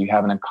than because you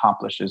haven't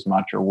accomplished as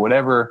much or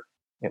whatever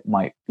it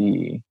might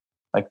be.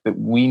 Like, that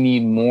we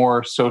need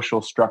more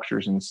social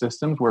structures and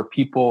systems where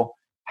people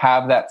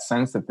have that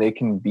sense that they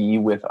can be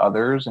with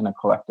others in a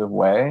collective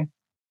way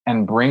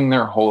and bring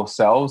their whole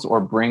selves or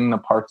bring the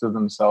parts of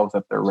themselves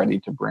that they're ready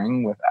to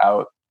bring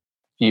without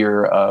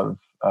fear of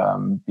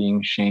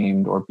being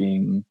shamed or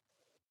being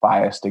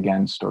biased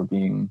against or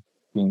being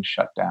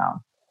shut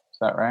down. Is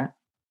that right?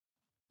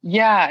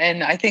 Yeah.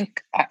 And I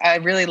think I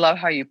really love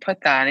how you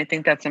put that. And I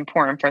think that's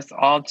important for us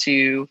all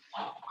to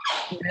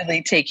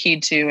really take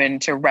heed to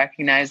and to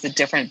recognize the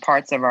different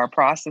parts of our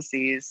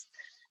processes.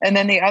 And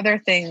then the other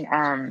thing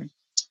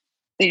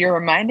that you're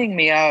reminding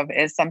me of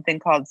is something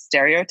called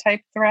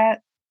stereotype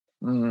threat.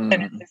 And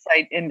it's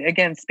like, and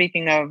again,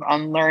 speaking of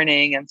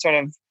unlearning and sort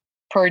of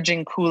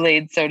purging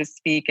Kool-Aid, so to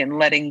speak, and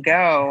letting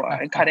go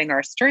and cutting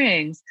our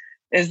strings,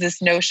 is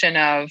this notion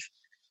of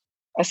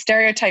a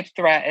stereotype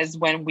threat is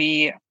when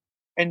we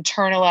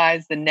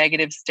internalize the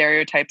negative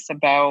stereotypes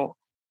about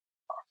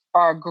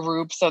our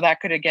group. So that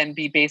could, again,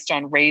 be based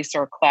on race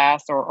or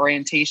class or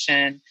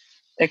orientation,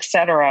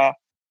 etc.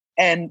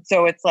 And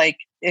so it's like,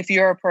 if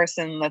you're a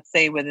person, let's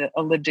say, with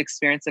a lived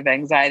experience of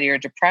anxiety or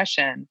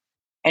depression,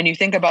 and you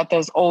think about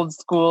those old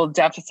school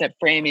deficit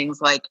framings,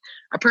 like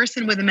a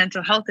person with a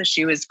mental health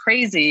issue is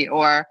crazy,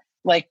 or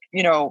like,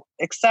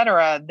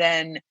 etc.,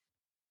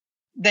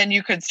 then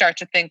you could start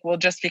to think, well,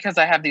 just because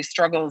I have these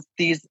struggles,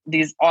 these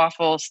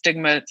awful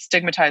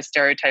stigmatized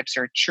stereotypes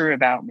are true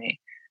about me.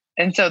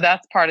 And so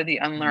that's part of the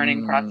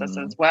unlearning process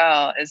as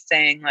well, is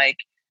saying, like,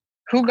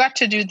 who got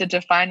to do the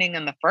defining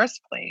in the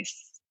first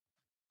place?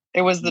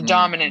 It was the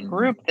dominant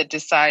group that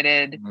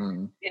decided,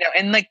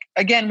 and like,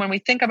 again, when we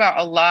think about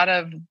a lot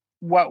of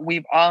what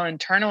we've all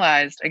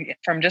internalized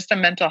from just a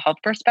mental health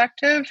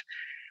perspective,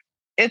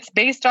 it's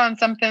based on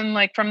something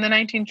like from the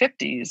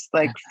 1950s,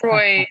 like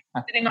Freud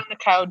sitting on the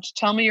couch,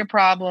 tell me your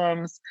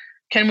problems.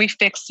 Can we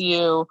fix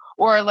you?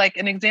 Or like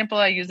an example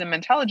I use in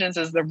Mentelligence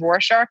is the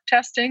Rorschach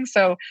testing.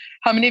 So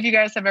how many of you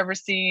guys have ever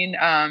seen,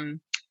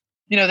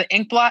 the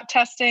ink blot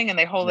testing, and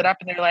they hold it up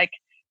and they're like,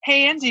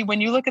 hey, Andy, when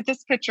you look at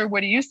this picture,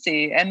 what do you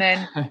see? And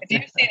then if you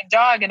see a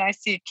dog and I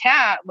see a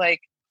cat,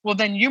 like, well,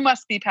 then you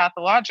must be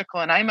pathological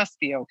and I must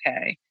be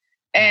okay.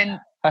 And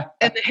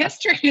the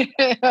history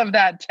of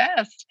that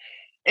test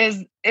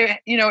is,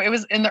 it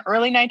was in the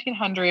early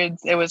 1900s.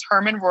 It was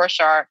Herman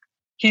Rorschach.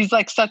 He's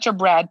like such a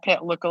Brad Pitt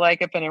lookalike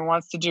if anyone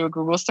wants to do a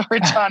Google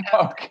search on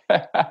him.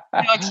 Okay.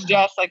 He looks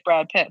just like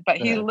Brad Pitt. But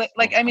there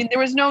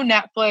was no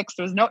Netflix,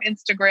 there was no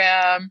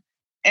Instagram.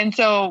 And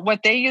so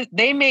what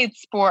they made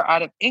sport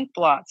out of ink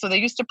blots. So they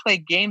used to play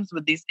games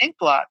with these ink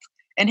blots.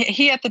 And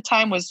he at the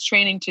time was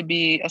training to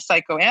be a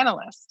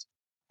psychoanalyst.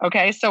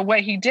 Okay. So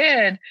what he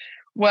did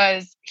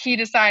was he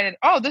decided,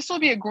 oh, this will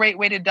be a great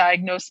way to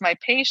diagnose my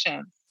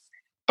patients.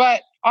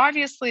 But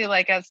obviously,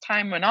 like, as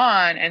time went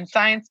on and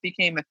science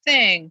became a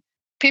thing,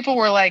 people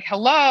were like,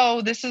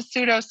 hello, this is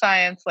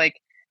pseudoscience. Like,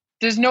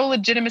 there's no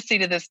legitimacy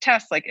to this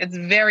test. Like, it's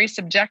very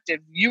subjective.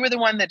 You were the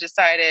one that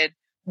decided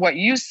what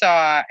you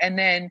saw, and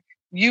then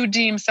you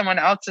deem someone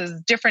else's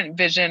different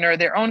vision or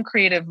their own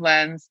creative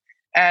lens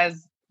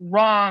as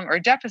wrong or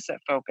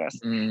deficit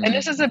focused. And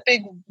this is a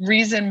big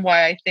reason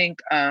why I think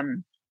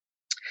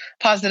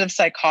positive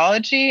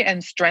psychology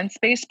and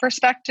strengths-based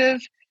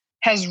perspective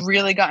has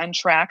really gotten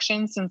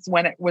traction since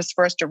when it was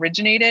first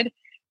originated,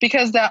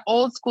 because that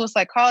old school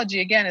psychology,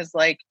 again, is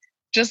like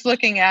just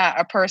looking at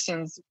a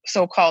person's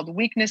so-called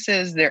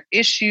weaknesses, their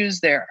issues,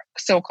 their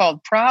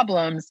so-called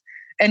problems,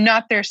 and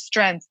not their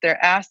strengths,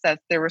 their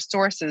assets, their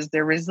resources,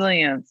 their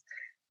resilience,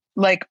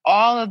 like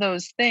all of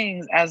those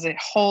things as a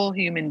whole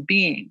human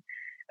being.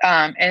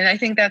 And I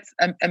think that's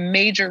a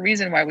major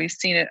reason why we've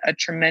seen a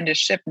tremendous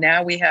shift.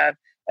 Now we have,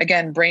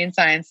 again, brain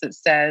science that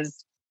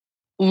says,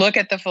 look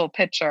at the full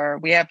picture.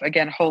 We have,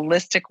 again,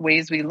 holistic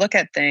ways we look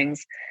at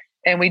things,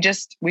 and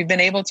we've been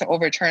able to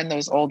overturn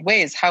those old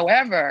ways.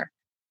 However,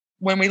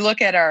 when we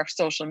look at our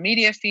social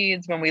media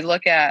feeds, when we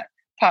look at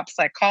pop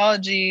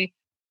psychology,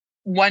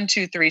 1,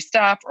 2, 3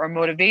 stuff, or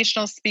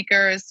motivational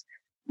speakers,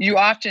 you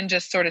often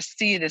just sort of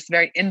see this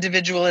very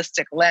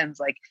individualistic lens,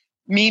 like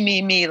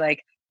me,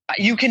 like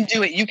you can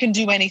do it, you can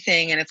do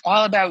anything, and it's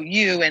all about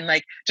you, and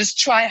like just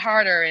try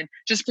harder and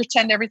just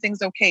pretend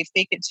everything's okay,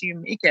 fake it till you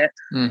make it.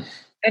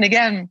 And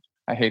again,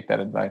 I hate that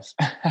advice.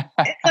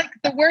 it's like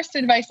the worst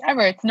advice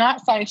ever. It's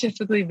not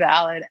scientifically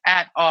valid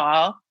at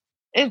all.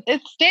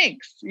 It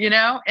stinks,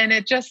 and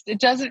it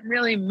doesn't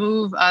really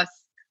move us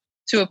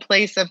to a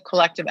place of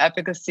collective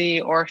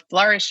efficacy or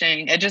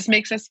flourishing. It just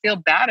makes us feel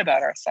bad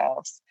about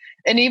ourselves.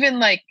 And even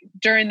like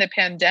during the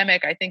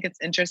pandemic, I think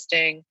it's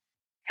interesting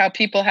how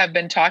people have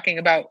been talking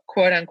about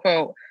quote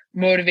unquote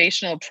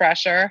motivational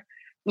pressure,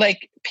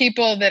 like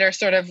people that are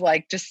sort of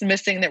like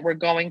dismissing that we're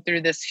going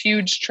through this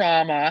huge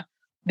trauma,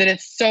 that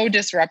it's so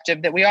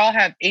disruptive, that we all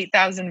have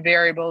 8,000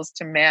 variables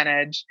to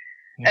manage.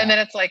 Yeah. And then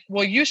it's like,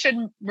 well, you should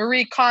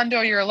Marie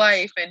Kondo your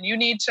life, and you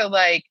need to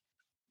like,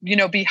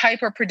 be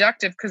hyper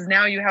productive because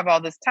now you have all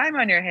this time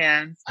on your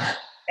hands.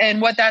 And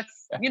what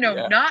that's,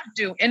 not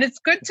do. And it's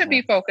good to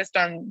be focused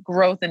on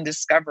growth and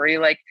discovery.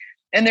 Like,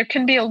 and there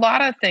can be a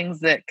lot of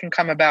things that can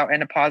come about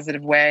in a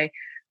positive way,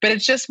 but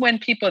it's just when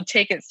people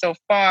take it so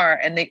far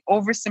and they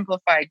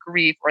oversimplify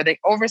grief, or they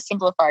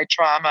oversimplify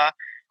trauma,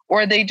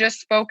 or they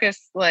just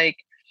focus like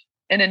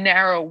in a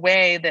narrow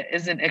way that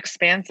isn't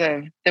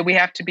expansive, that we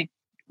have to be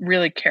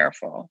really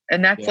careful.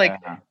 And that's like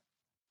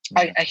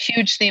a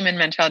huge theme in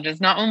mental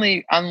intelligence, not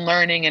only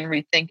unlearning and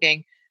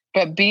rethinking,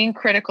 but being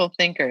critical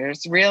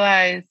thinkers.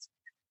 Realize,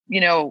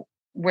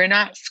 we're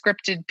not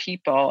scripted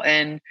people,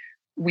 and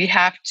we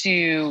have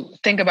to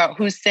think about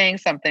who's saying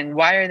something.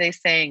 Why are they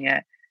saying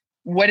it?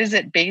 What is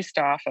it based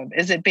off of?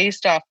 Is it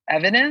based off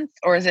evidence,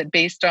 or is it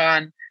based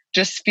on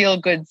just feel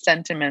good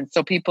sentiments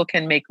so people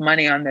can make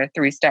money on their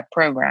 3-step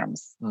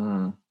programs?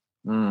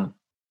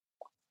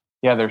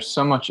 Yeah, there's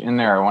so much in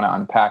there I want to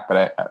unpack,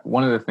 but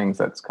one of the things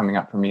that's coming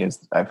up for me is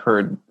I've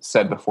heard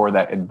said before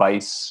that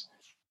advice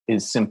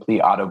is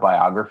simply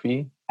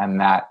autobiography, and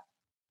that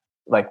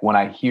like what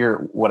I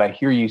hear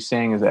you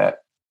saying is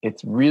that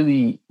it's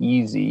really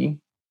easy,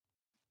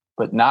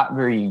 but not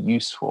very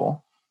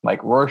useful.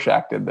 Like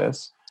Rorschach did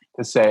this,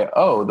 to say,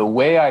 oh, the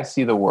way I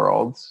see the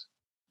world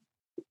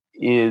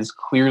is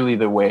clearly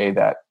the way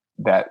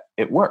that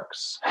it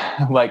works.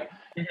 Like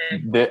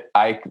that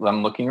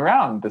I'm looking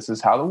around, this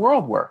is how the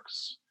world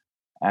works.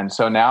 And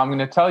so now I'm going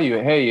to tell you,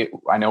 hey,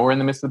 I know we're in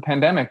the midst of the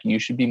pandemic. You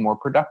should be more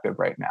productive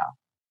right now.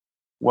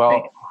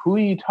 Well, who are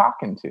you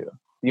talking to?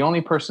 The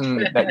only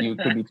person that you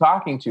could be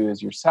talking to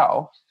is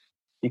yourself,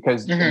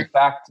 because in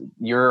fact,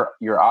 your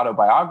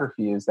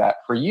autobiography is that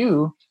for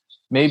you,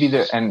 maybe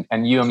and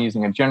you, I'm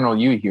using a general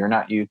you here,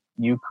 not you,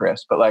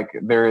 Kris, but like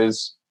there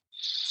is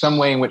some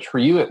way in which for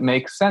you, it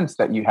makes sense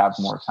that you have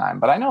more time.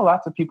 But I know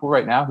lots of people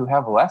right now who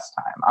have less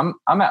time.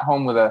 I'm at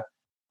home with a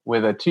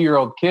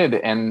 2-year-old kid,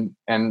 and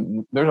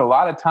there's a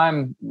lot of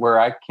time where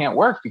I can't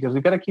work because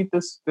we've got to keep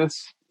this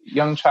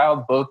young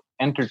child both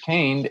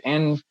entertained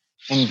and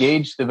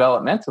engaged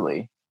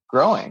developmentally,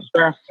 growing.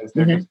 Sure. Because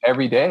they're just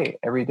every day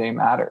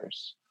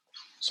matters.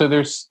 So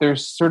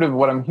there's sort of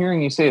what I'm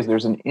hearing you say is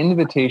there's an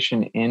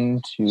invitation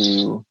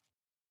into,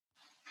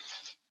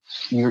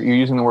 you're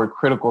using the word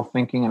critical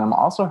thinking, and I'm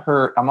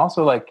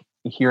also like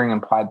hearing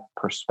implied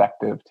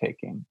perspective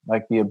taking,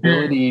 like the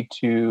ability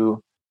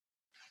to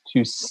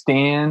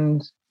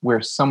stand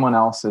where someone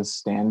else is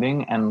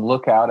standing and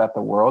look out at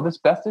the world as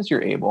best as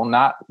you're able,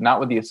 not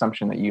with the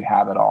assumption that you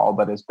have it all,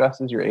 but as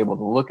best as you're able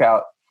to look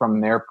out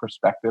from their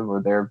perspective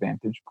or their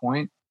vantage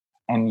point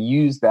and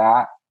use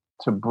that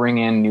to bring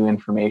in new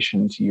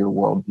information to your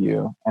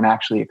worldview and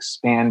actually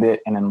expand it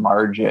and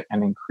enlarge it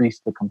and increase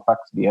the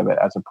complexity of it,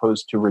 as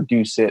opposed to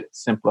reduce it,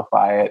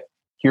 simplify it.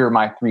 Here are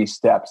my 3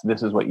 steps.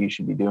 This is what you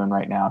should be doing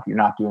right now. If you're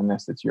not doing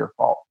this, it's your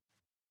fault.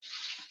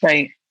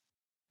 Right.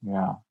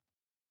 Yeah.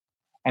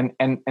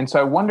 And so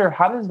I wonder,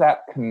 how does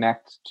that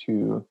connect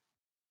to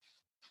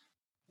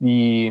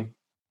you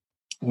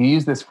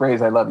use this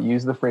phrase, I love it, you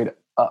use the phrase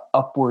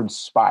upward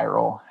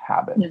spiral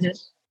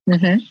habits.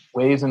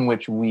 Ways in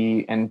which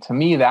and to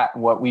me, that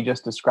what we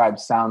just described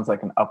sounds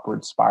like an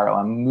upward spiral.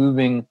 I'm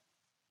moving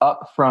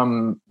up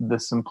from the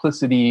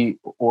simplicity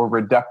or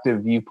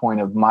reductive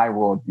viewpoint of my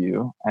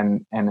worldview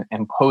and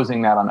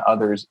imposing that on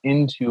others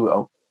into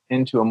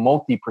a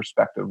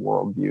multi-perspective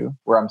worldview,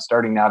 where I'm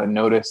starting now to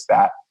notice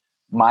that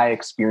my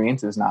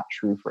experience is not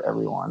true for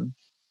everyone.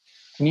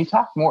 Can you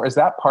talk more? Is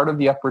that part of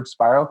the upward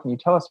spiral? Can you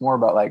tell us more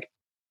about, like,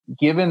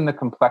 given the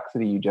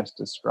complexity you just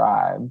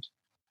described,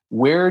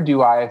 where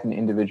do I as an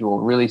individual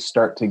really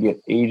start to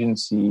get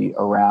agency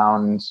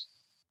around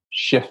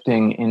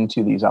shifting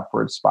into these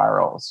upward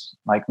spirals?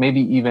 Like,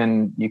 maybe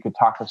even you could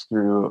talk us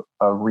through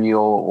a real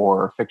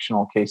or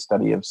fictional case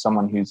study of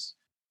someone who's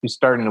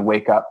starting to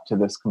wake up to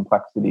this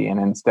complexity, and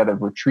instead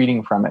of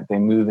retreating from it, they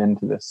move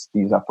into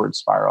these upward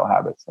spiral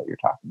habits that you're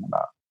talking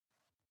about.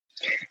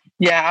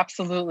 Yeah,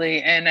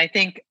 absolutely. And I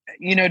think,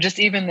 just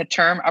even the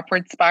term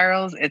upward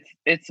spirals,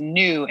 it's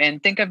new.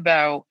 And think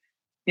about,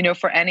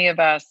 for any of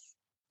us,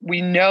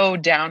 we know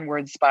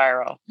downward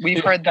spiral.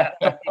 We've heard that.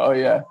 Oh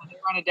yeah. They're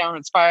on a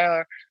downward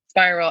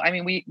spiral. I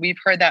mean, we've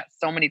heard that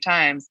so many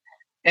times,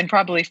 and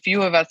probably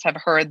few of us have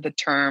heard the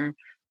term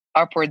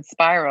upward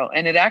spiral.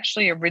 And it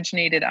actually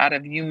originated out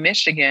of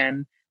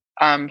Michigan,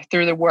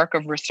 through the work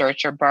of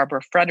researcher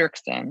Barbara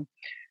Fredrickson,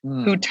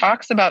 who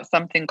talks about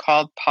something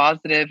called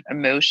positive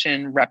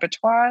emotion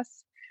repertoires.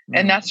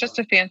 And that's just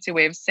a fancy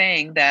way of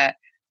saying that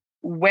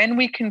when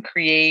we can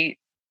create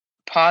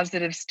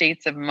positive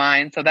states of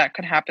mind, so that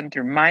could happen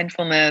through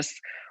mindfulness,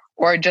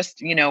 or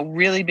just,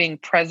 really being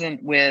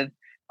present with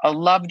a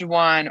loved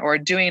one, or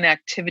doing an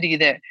activity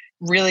that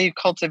really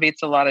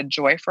cultivates a lot of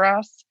joy for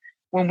us.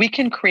 When we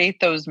can create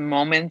those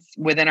moments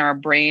within our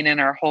brain and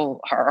our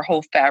whole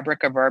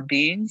fabric of our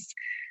beings,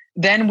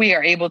 then we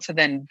are able to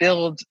then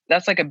build.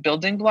 That's like a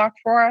building block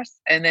for us.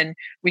 And then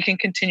we can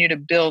continue to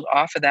build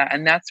off of that.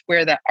 And that's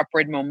where that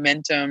upward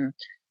momentum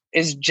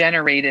is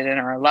generated in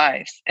our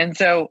lives. And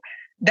so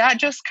that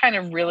just kind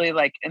of really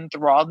like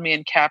enthralled me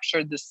and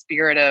captured the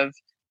spirit of,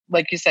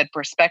 like you said,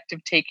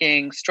 perspective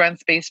taking,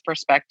 strengths-based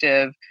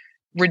perspective,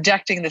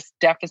 rejecting this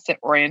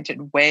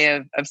deficit-oriented way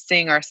of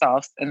seeing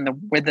ourselves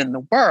within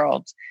the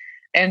world.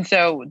 And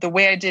so the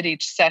way I did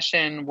each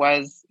session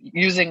was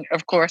using,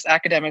 of course,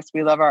 academics.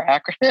 We love our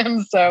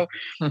acronyms. So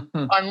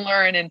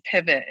unlearn and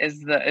pivot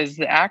is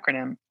the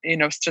acronym,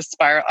 to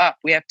spiral up.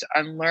 We have to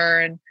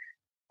unlearn,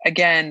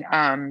 again,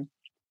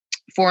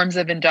 forms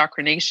of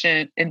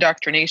indoctrination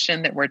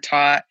that we're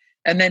taught,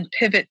 and then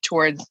pivot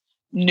towards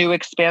new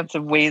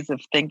expansive ways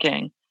of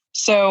thinking.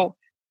 So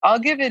I'll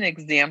give an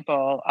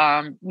example.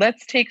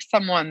 Let's take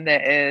someone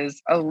that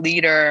is a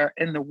leader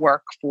in the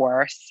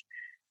workforce,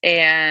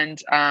 and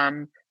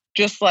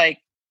just like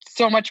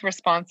so much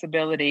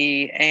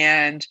responsibility.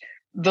 And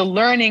the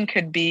learning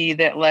could be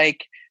that,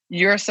 like,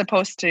 you're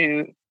supposed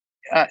to,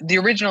 the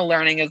original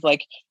learning is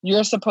like,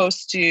 you're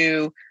supposed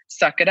to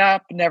suck it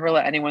up, never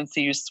let anyone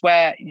see you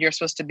sweat. You're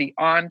supposed to be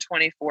on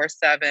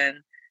 24/7.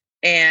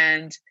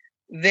 And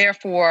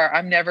therefore,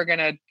 I'm never going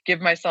to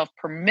give myself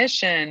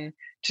permission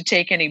to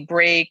take any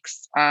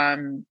breaks,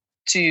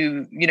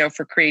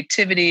 for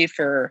creativity,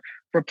 for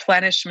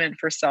replenishment,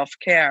 for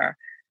self-care.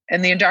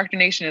 And the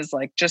indoctrination is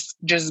like, just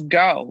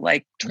go,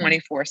 like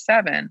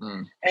 24/7.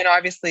 And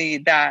obviously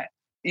that,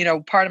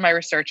 part of my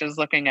research is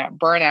looking at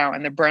burnout,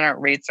 and the burnout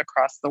rates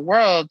across the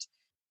world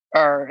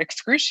are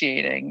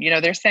excruciating.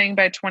 They're saying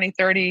by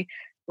 2030,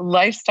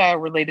 lifestyle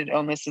related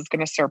illness is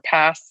going to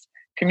surpass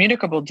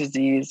communicable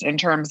disease in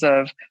terms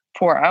of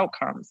poor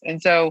outcomes.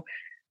 And so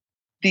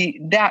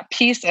that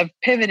piece of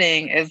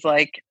pivoting is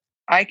like,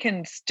 I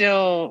can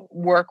still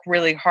work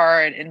really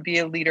hard and be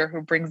a leader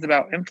who brings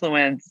about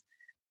influence,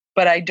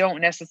 but I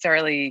don't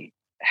necessarily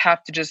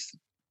have to just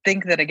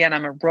think that, again,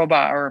 I'm a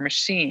robot or a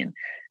machine.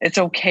 It's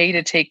okay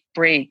to take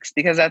breaks,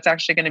 because that's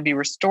actually going to be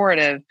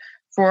restorative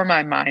for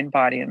my mind,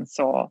 body, and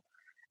soul.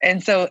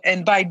 And so,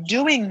 and by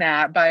doing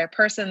that, by a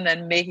person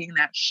then making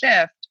that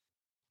shift,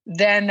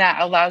 then that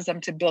allows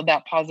them to build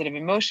that positive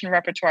emotion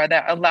repertoire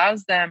that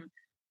allows them,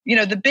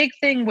 the big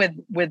thing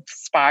with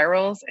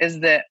spirals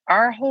is that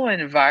our whole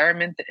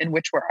environment in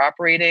which we're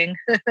operating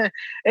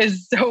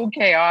is so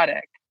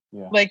chaotic.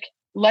 Yeah. Like,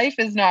 life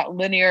is not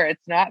linear.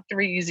 It's not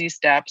 3 easy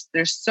steps.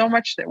 There's so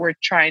much that we're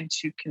trying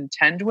to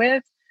contend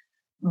with,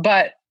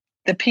 but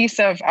the piece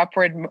of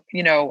upward,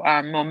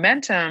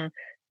 momentum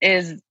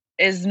is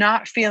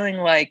not feeling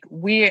like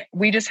we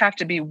just have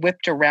to be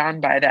whipped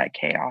around by that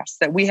chaos,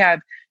 that we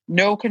have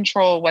no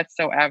control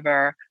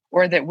whatsoever,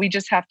 or that we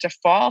just have to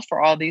fall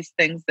for all these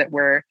things that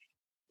we're,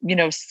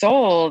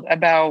 sold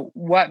about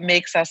what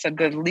makes us a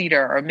good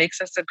leader, or makes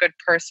us a good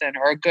person,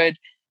 or a good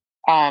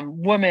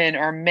woman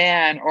or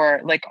man,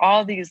 or like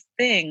all these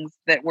things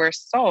that we're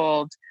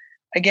sold.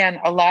 Again,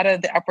 a lot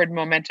of the upward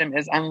momentum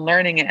is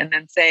unlearning it and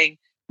then saying,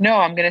 no,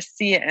 I'm going to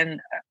see it in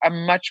a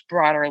much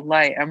broader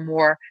light, a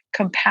more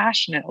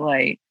compassionate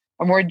light,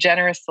 a more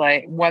generous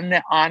light, one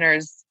that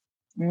honors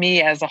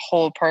me as a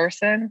whole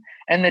person,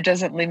 and that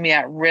doesn't leave me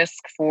at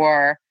risk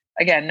for,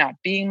 again, not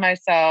being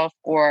myself,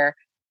 or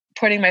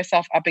putting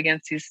myself up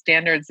against these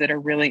standards that are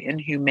really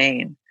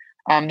inhumane,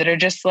 that are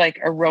just like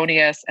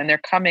erroneous, and they're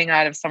coming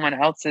out of someone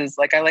else's.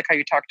 Like, I like how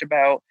you talked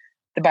about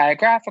the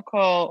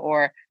biographical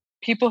or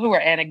people who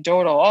are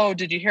anecdotal. Oh,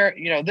 did you hear,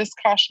 this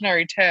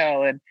cautionary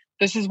tale and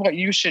this is what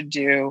you should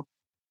do?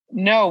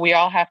 No, we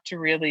all have to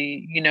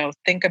really,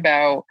 think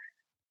about,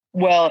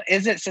 well,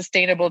 is it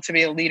sustainable to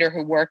be a leader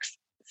who works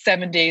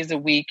 7 days a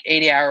week,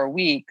 80-hour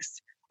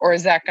weeks, or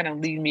is that going to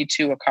lead me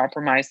to a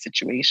compromised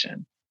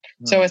situation?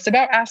 So it's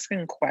about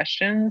asking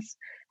questions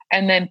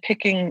and then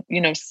picking,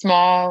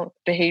 small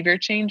behavior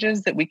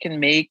changes that we can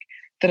make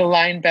that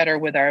align better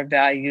with our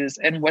values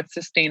and what's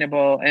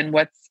sustainable and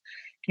what's,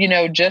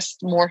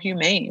 just more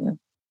humane.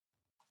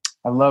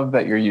 I love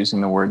that you're using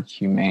the word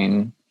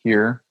humane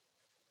here.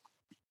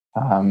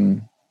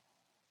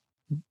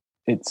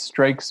 It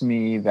strikes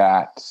me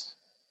that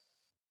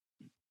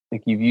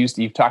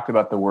you've talked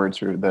about the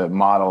words or the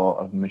model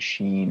of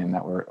machine, and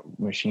that we're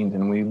machines.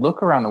 And we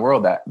look around the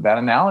world, that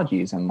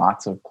analogy is in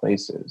lots of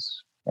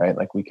places, right?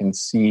 Like we can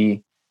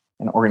see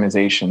in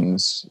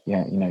organizations,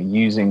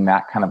 using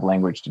that kind of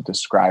language to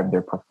describe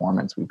their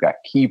performance. We've got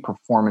key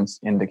performance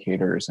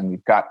indicators, and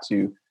we've got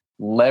to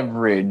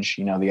leverage,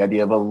 the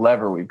idea of a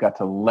lever. We've got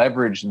to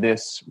leverage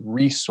this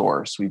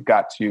resource. We've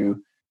got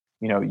to,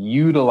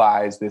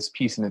 utilize this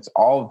piece, and it's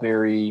all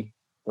the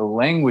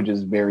language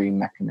is very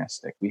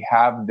mechanistic. We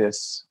have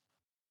this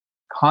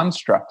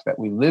construct that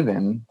we live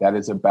in that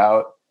is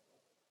about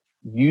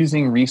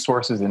using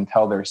resources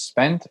until they're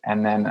spent,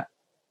 and then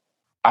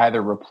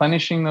either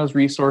replenishing those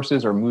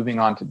resources or moving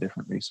on to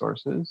different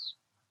resources.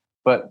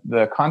 But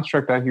the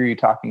construct I hear you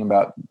talking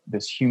about,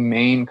 this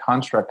humane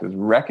construct, is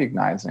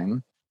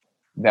recognizing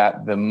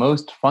that the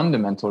most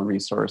fundamental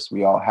resource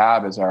we all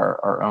have is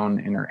our own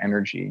inner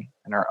energy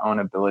and our own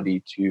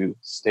ability to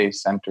stay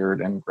centered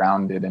and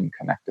grounded and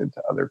connected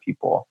to other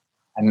people.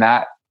 And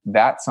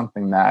that's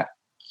something that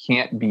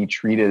can't be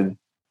treated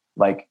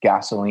like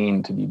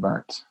gasoline to be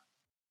burnt.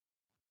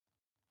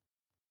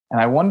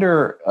 And I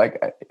wonder,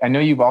 I know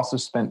you've also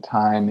spent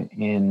time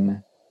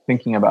in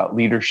thinking about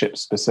leadership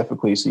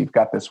specifically. So you've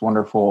got this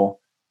wonderful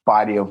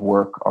body of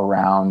work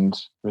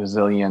around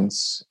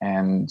resilience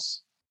and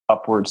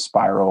upward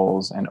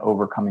spirals and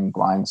overcoming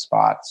blind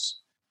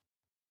spots.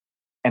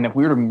 And if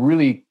we were to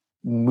really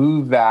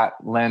move that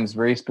lens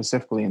very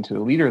specifically into a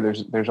leader,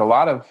 there's a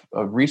lot of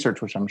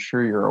research, which I'm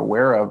sure you're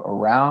aware of,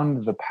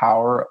 around the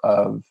power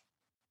of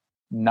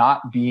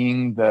not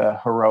being the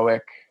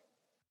heroic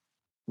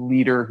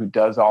leader who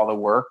does all the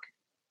work,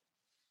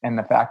 and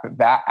the fact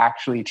that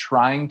actually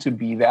trying to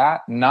be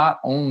that, not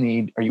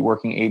only are you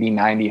working 80,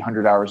 90,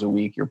 100 hours a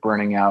week, you're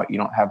burning out, you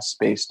don't have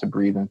space to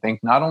breathe and think.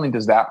 Not only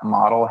does that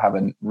model have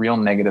a real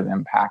negative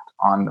impact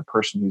on the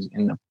person who's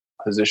in the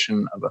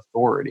position of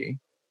authority,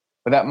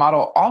 but that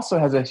model also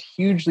has a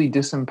hugely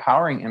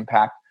disempowering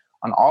impact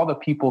on all the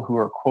people who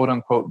are quote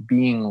unquote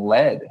being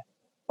led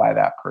by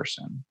that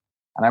person.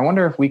 And I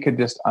wonder if we could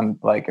just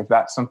if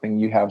that's something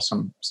you have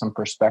some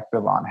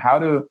perspective on.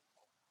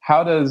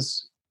 How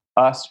does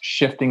us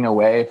shifting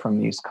away from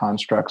these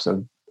constructs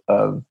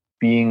of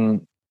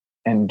being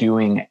and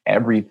doing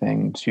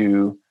everything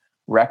to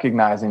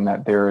recognizing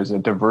that there is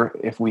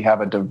if we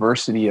have a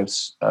diversity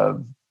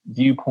of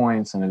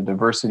viewpoints and a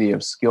diversity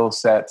of skill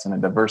sets and a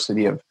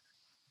diversity of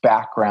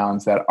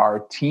backgrounds, that our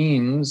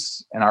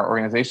teams and our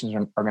organizations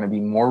are going to be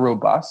more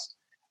robust,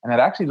 and that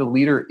actually the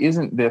leader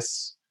isn't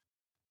this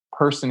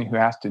person who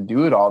has to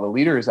do it all. The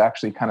leader is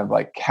actually kind of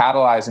like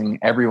catalyzing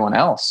everyone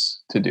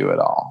else to do it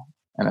all,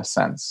 in a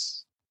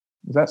sense.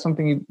 Is that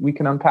something we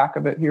can unpack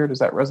a bit here? Does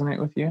that resonate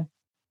with you?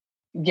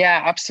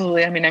 Yeah,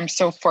 absolutely. I mean, I'm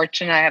so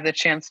fortunate I have the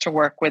chance to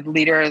work with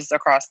leaders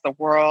across the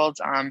world.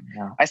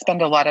 I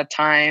spend a lot of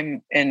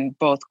time in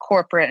both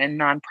corporate and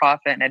nonprofit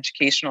and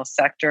educational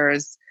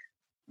sectors,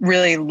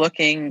 really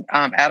looking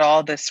at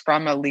all this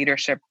from a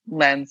leadership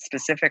lens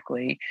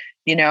specifically,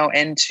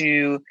 and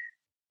to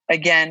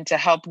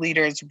help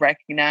leaders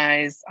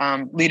recognize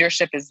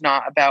leadership is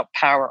not about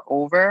power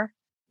over,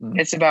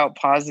 it's about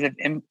positive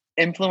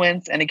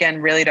influence. And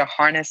again, really to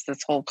harness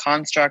this whole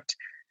construct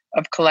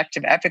of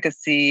collective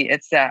efficacy.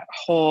 It's that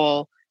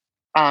whole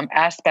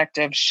aspect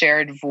of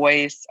shared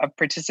voice, of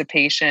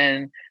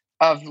participation,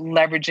 of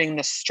leveraging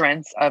the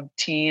strengths of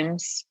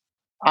teams.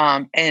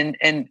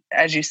 And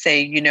as you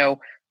say,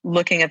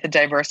 looking at the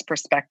diverse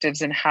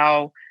perspectives and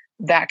how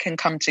that can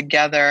come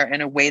together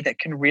in a way that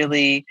can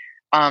really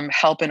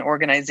help an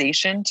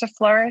organization to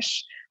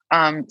flourish.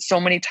 So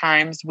many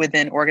times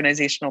within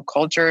organizational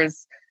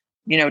cultures,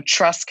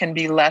 trust can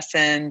be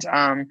lessened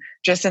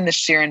just in the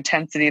sheer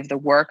intensity of the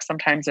work.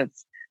 Sometimes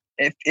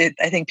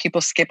I think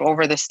people skip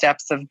over the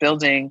steps of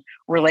building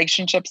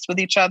relationships with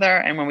each other.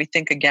 And when we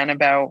think again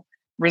about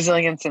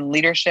resilience and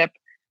leadership,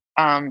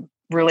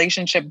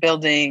 relationship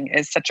building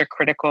is such a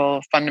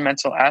critical,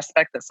 fundamental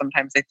aspect that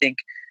sometimes I think,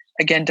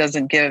 again,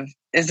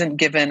 isn't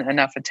given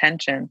enough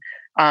attention.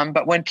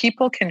 But when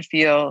people can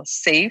feel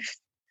safe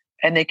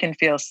and they can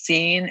feel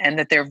seen and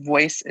that their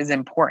voice is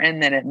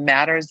important, that it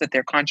matters, that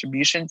their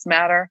contributions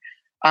matter.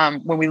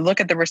 When we look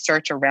at the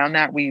research around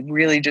that, we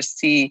really just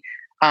see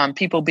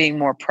people being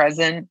more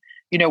present.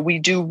 We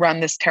do run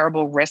this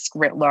terrible risk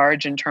writ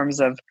large in terms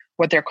of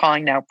what they're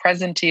calling now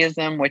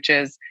presenteeism, which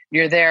is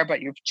you're there,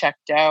 but you've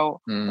checked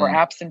out, or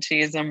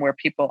absenteeism, where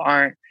people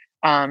aren't,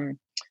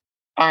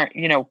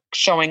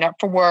 showing up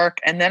for work.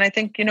 And then I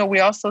think, we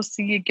also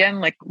see,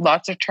 again, like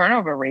lots of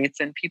turnover rates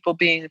and people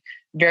being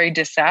very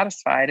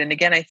dissatisfied. And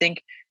again, I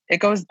think it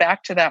goes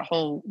back to that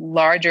whole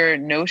larger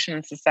notion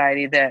in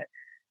society that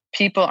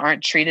people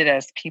aren't treated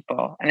as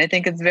people. And I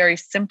think it's very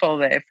simple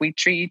that if we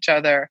treat each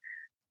other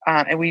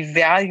and we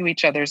value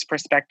each other's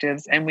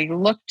perspectives, and we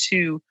look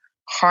to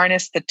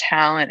harness the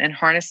talent and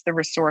harness the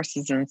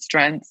resources and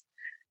strengths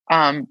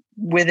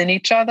within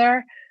each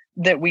other,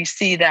 that we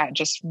see that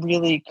just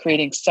really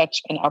creating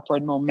such an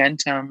upward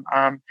momentum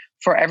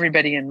for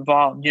everybody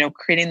involved,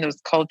 creating those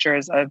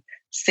cultures of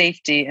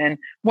safety. And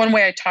one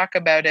way I talk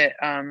about it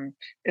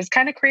is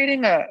kind of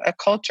creating a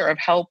culture of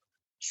help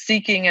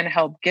seeking and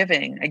help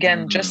giving.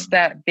 Again, just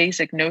that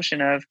basic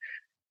notion of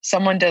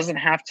someone doesn't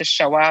have to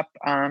show up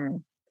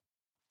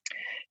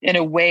in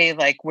a way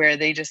like where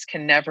they just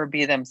can never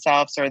be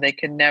themselves, or they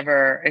can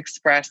never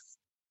express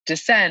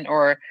dissent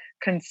or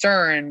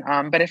concern.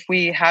 But if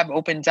we have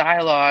open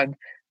dialogue,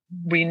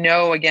 we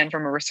know, again,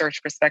 from a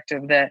research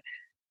perspective, that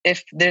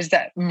if there's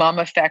that mom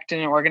effect in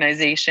an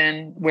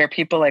organization where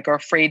people are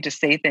afraid to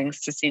say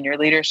things to senior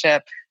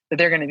leadership, that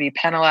they're going to be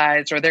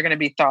penalized, or they're going to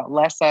be thought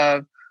less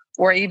of,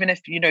 or even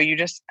if, you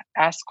just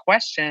ask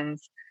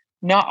questions,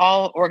 not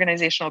all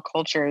organizational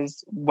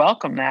cultures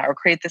welcome that or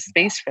create the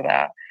space for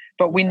that.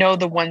 But we know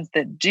the ones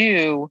that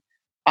do,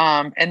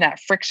 and that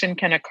friction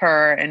can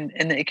occur and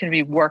it can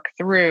be worked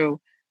through,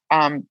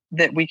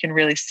 that we can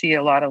really see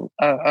a lot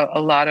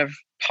of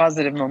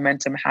positive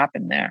momentum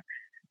happen there.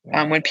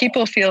 When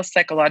people feel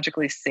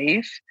psychologically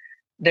safe,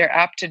 they're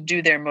apt to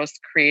do their most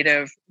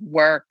creative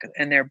work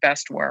and their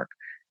best work.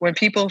 When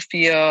people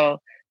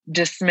feel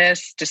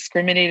dismissed,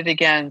 discriminated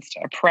against,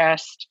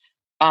 oppressed,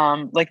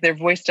 like their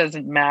voice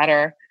doesn't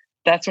matter,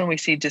 that's when we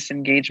see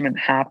disengagement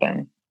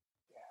happen.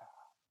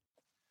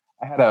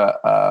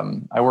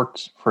 I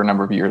worked for a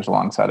number of years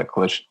alongside a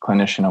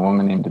clinician, a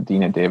woman named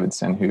Adina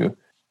Davidson, who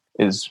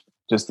is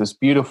just this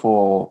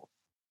beautiful,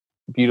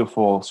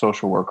 beautiful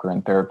social worker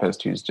and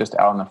therapist who's just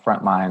out on the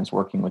front lines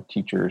working with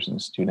teachers and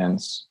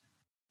students.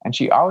 And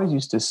she always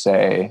used to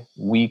say,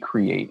 we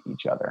create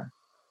each other.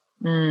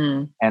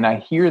 And I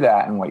hear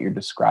that in what you're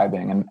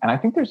describing. And I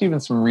think there's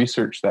even some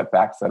research that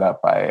backs that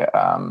up by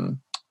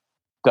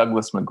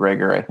Douglas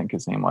McGregor, I think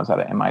his name was, out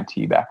of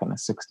MIT back in the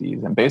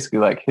 60s. And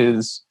basically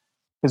his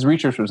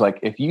research was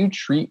if you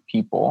treat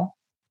people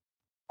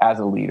as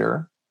a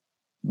leader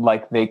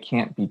like they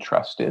can't be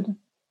trusted,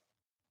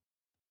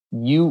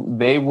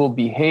 they will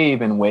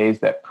behave in ways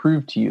that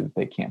prove to you that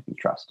they can't be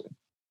trusted.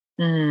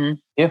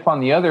 If, on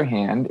the other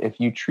hand, if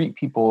you treat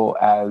people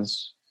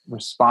as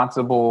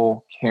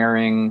responsible,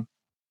 caring,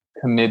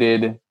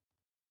 committed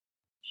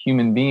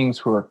human beings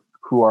who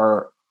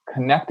are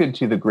connected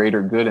to the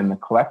greater good and the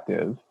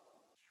collective,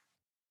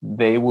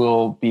 they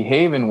will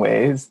behave in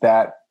ways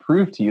that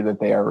prove to you that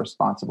they are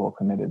responsible,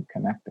 committed,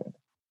 connected.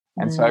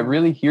 And so I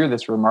really hear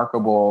this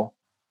remarkable.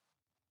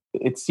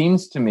 It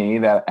seems to me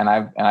that, and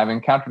I've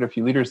encountered a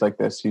few leaders like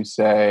this who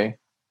say,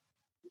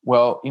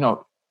 well,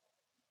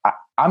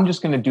 I'm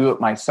just going to do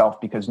it myself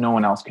because no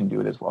one else can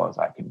do it as well as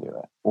I can do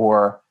it.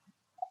 Or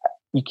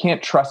you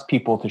can't trust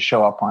people to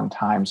show up on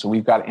time, so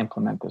we've got to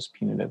implement this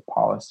punitive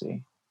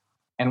policy.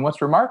 And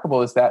what's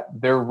remarkable is that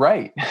they're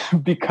right,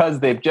 because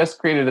they've just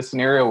created a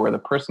scenario where the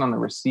person on the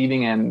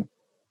receiving end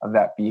of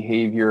that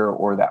behavior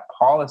or that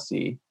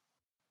policy,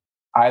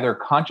 either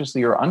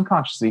consciously or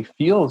unconsciously,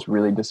 feels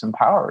really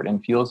disempowered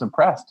and feels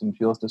oppressed and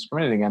feels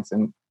discriminated against.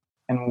 And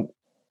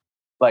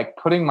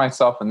putting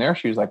myself in their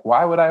shoes,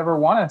 why would I ever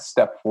want to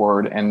step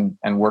forward and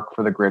work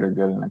for the greater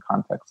good in a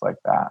context like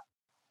that?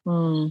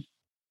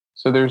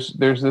 So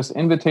there's this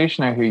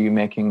invitation I hear you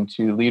making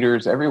to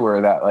leaders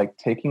everywhere that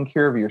taking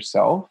care of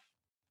yourself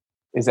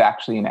is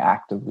actually an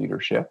act of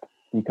leadership,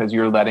 because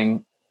you're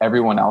letting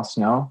everyone else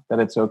know that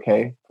it's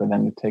okay for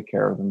them to take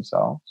care of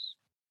themselves.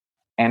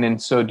 And in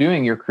so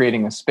doing, you're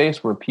creating a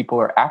space where people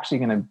are actually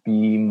going to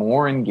be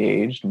more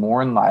engaged,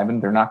 more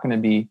enlivened. They're not going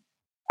to be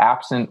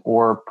absent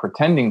or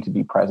pretending to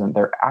be present.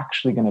 They're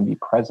actually going to be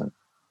present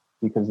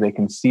because they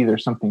can see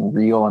there's something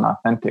real and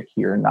authentic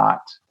here,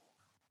 not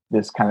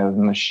this kind of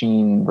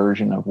machine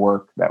version of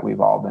work that we've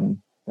all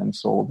been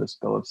sold this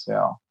bill of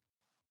sale.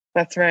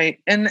 That's right.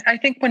 And I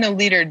think when a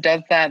leader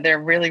does that,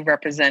 they're really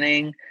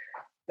representing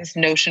this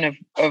notion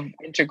of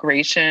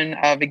integration,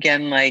 of,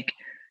 again,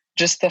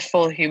 just the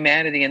full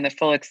humanity and the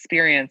full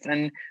experience.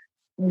 And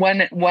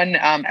one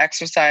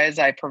exercise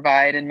I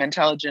provide in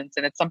Mentelligence,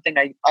 and it's something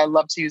I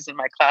love to use in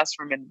my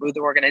classroom and with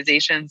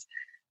organizations,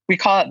 we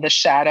call it the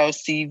shadow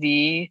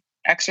CV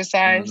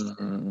exercise.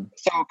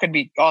 So it could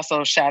be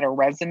also shadow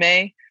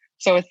resume.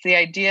 So it's the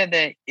idea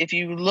that if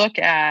you look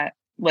at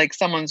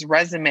someone's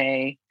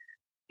resume,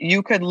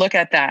 you could look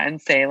at that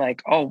and say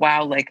oh,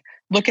 wow,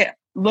 look at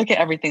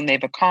everything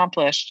they've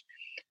accomplished.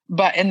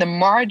 But in the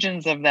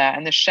margins of that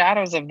and the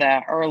shadows of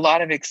that are a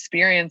lot of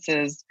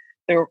experiences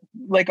They're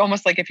like,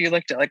 almost like if you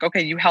looked at like,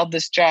 okay, you held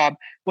this job.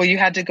 Well, you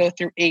had to go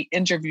through 8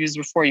 interviews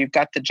before you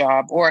got the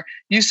job, or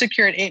you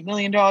secured $8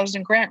 million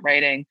in grant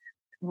writing,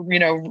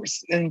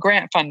 in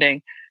grant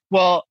funding.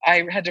 Well,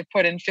 I had to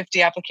put in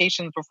 50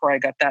 applications before I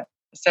got that.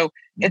 So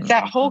it's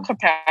that whole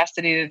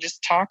capacity to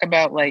just talk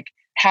about like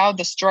how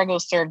the struggle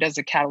served as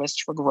a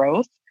catalyst for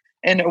growth.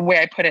 And a way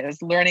I put it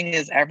is learning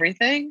is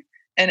everything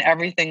and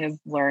everything is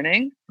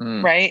learning,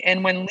 right?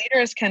 And when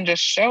leaders can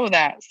just show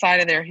that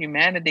side of their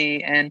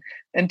humanity and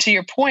to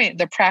your point,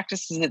 the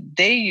practices that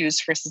they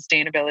use for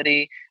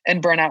sustainability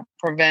and burnout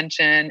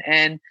prevention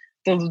and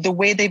the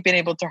way they've been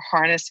able to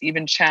harness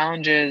even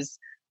challenges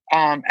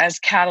as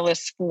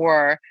catalysts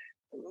for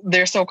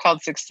their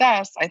so-called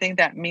success, I think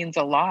that means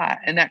a lot.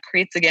 And that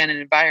creates, again, an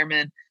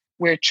environment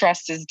where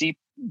trust is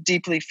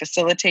deeply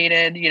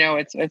facilitated.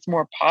 It's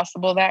more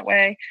possible that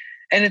way.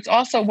 And it's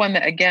also one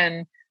that,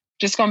 again,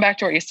 just going back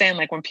to what you're saying,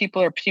 like when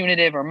people are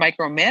punitive or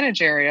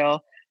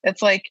micromanagerial,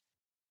 it's like,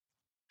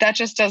 that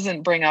just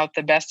doesn't bring out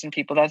the best in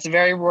people. That's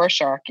very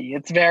Rorschach-y.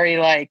 It's very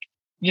like,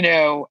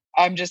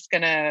 I'm just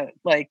going to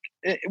like,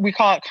 we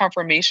call it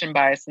confirmation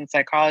bias in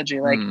psychology.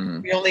 Like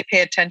we only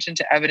pay attention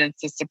to evidence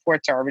that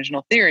supports our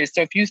original theories.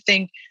 So if you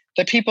think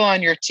the people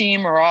on your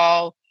team are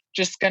all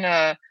just going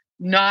to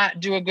not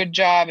do a good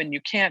job and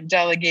you can't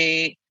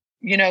delegate,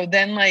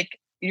 then like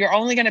you're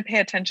only going to pay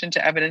attention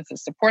to evidence that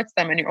supports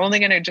them. And you're only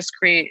going to just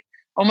create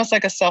almost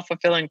like a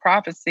self-fulfilling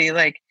prophecy.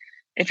 Like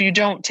if you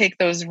don't take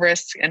those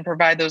risks and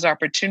provide those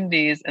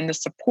opportunities and the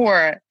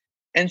support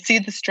and see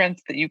the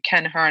strengths that you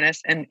can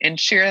harness and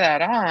cheer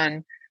that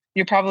on,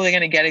 you're probably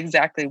going to get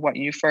exactly what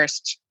you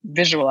first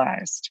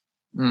visualized.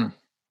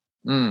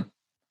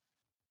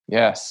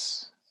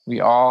 Yes. We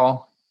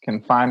all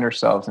can find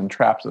ourselves in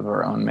traps of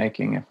our own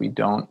making if we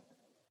don't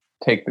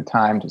take the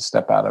time to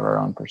step out of our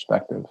own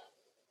perspective.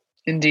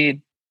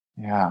 Indeed.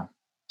 Yeah.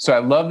 So I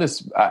love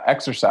this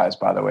exercise,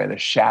 by the way, the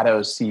shadow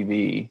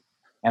CV.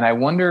 And I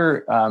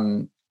wonder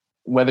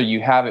whether you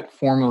have it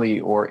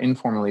formally or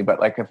informally, but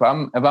like if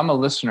I'm a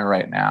listener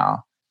right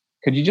now,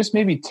 could you just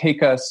maybe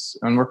take us,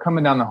 and we're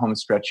coming down the home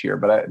stretch here,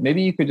 but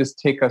maybe you could just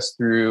take us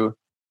through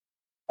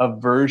a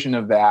version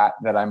of that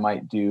I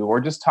might do, or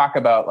just talk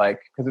about like,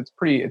 because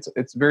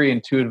it's very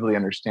intuitively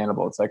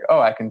understandable. It's like,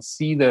 oh, I can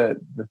see the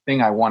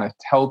thing I want to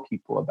tell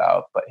people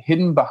about, but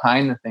hidden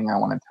behind the thing I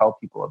want to tell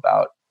people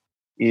about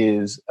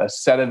is a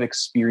set of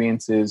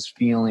experiences,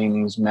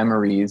 feelings,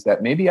 memories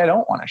that maybe I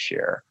don't want to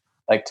share.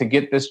 Like to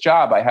get this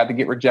job, I had to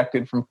get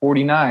rejected from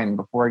 49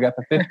 before I got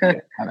the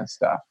 50th kind of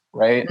stuff,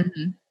 right?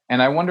 Mm-hmm.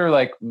 And I wonder,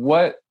 like,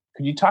 could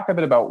you talk a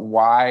bit about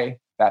why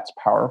that's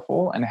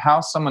powerful and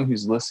how someone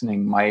who's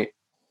listening might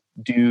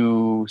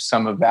do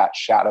some of that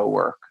shadow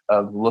work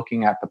of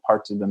looking at the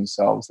parts of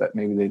themselves that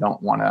maybe they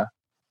don't want to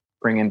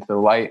bring into the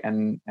light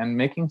and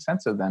making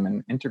sense of them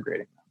and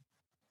integrating them?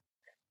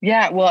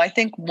 Yeah, well, I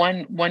think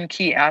one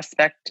key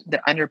aspect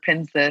that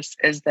underpins this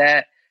is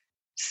that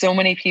so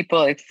many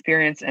people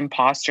experience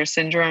imposter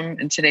syndrome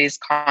in today's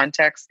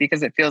context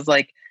because it feels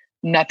like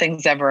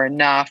nothing's ever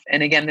enough.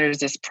 And again, there's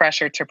this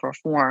pressure to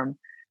perform.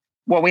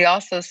 What we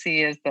also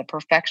see is that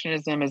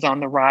perfectionism is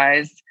on the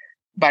rise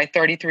by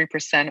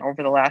 33%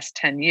 over the last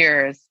 10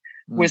 years,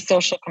 with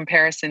social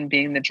comparison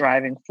being the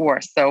driving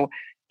force. So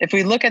if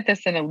we look at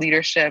this in a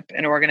leadership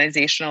and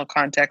organizational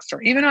context,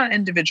 or even on an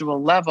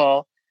individual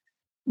level,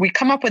 we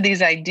come up with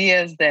these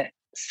ideas that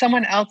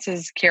someone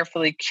else's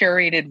carefully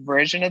curated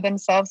version of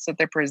themselves that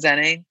they're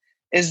presenting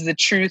is the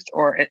truth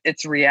or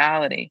it's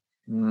reality.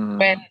 When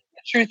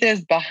the truth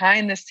is,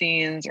 behind the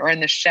scenes or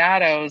in the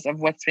shadows of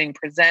what's being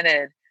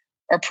presented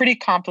are pretty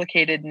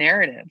complicated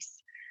narratives.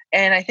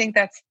 And I think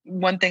that's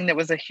one thing that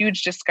was a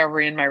huge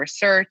discovery in my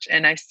research.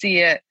 And I see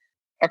it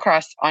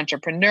across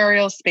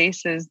entrepreneurial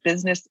spaces,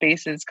 business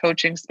spaces,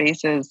 coaching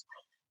spaces,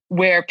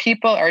 where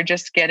people are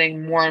just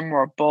getting more and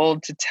more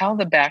bold to tell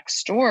the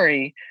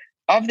backstory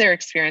of their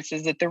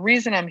experiences, that the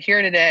reason I'm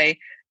here today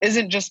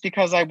isn't just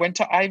because I went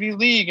to Ivy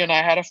League and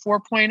I had a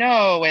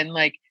 4.0 and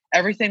like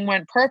everything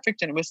went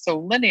perfect and it was so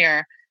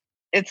linear.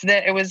 It's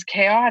that it was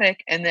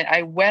chaotic and that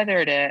I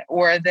weathered it,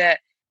 or that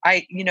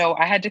I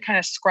had to kind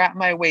of scrap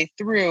my way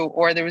through,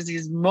 or there was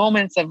these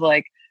moments of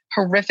like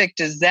horrific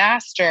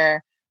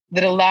disaster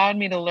that allowed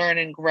me to learn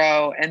and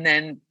grow and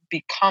then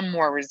become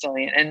more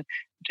resilient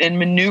and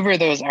maneuver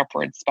those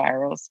upward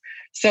spirals.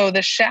 So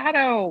the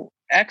shadow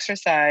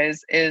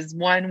exercise is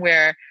one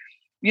where,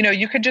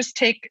 you could just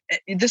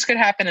this could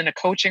happen in a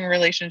coaching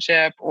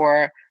relationship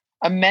or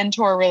a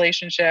mentor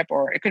relationship,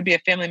 or it could be a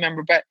family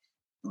member, but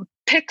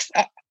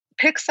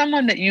pick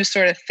someone that you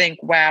sort of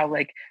think, wow,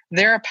 like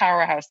they're a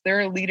powerhouse.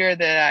 They're a leader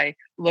that I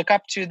look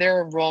up to.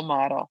 They're a role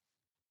model,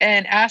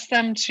 and ask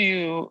them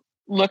to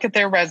look at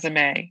their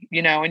resume,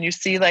 and you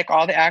see like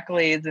all the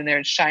accolades and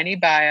their shiny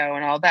bio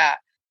and all that.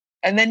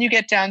 And then you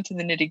get down to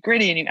the nitty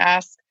gritty and you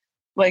ask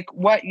like,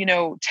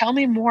 tell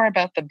me more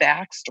about the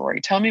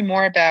backstory. Tell me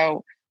more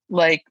about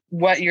like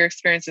what your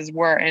experiences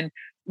were. And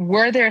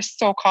were there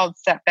so-called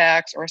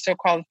setbacks or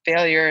so-called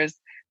failures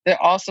that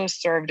also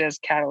served as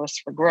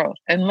catalysts for growth?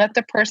 And let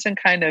the person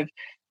kind of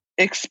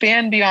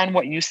expand beyond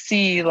what you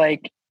see,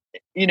 like,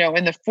 in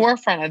the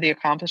forefront of the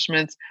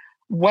accomplishments,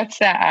 what's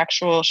that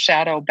actual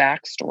shadow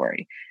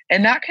backstory?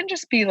 And that can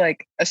just be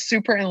like a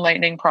super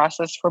enlightening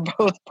process for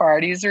both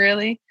parties,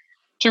 really,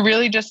 to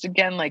really just,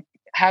 again, like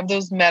have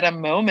those meta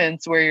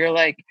moments where you're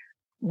like,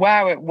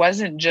 wow, it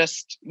wasn't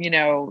just,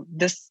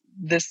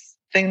 this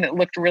thing that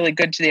looked really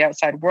good to the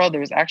outside world. There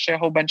was actually a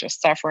whole bunch of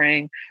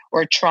suffering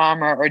or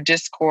trauma or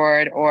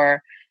discord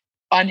or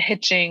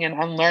unhitching and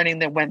unlearning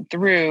that went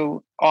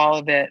through all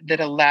of it, that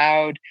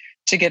allowed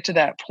to get to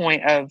that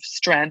point of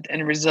strength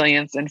and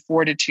resilience and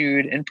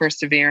fortitude and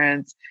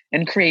perseverance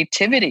and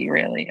creativity,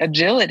 really,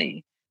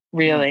 agility,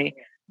 really.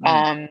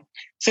 Mm-hmm.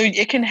 So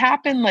it can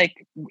happen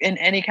like in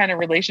any kind of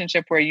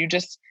relationship where you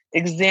just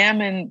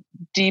examine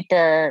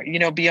deeper,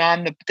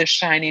 beyond the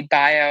shiny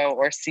bio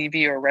or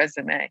CV or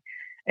resume,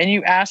 and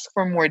you ask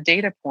for more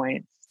data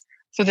points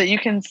so that you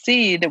can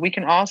see, that we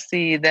can all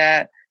see,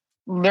 that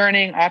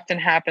learning often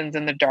happens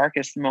in the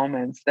darkest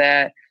moments,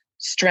 that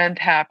strength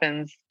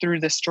happens through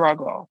the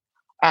struggle.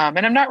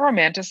 And I'm not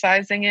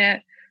romanticizing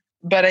it,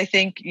 but I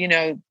think,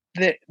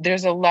 that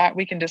there's a lot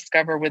we can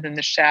discover within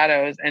the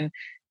shadows, and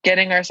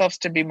getting ourselves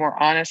to be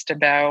more honest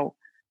about,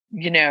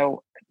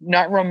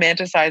 not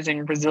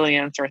romanticizing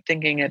resilience or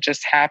thinking it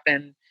just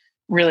happened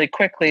really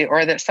quickly,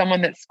 or that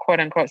someone that's quote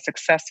unquote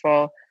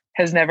successful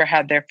has never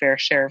had their fair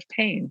share of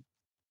pain.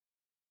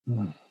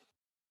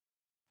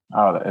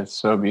 Oh, it's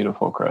so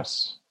beautiful,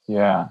 Kris.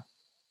 Yeah.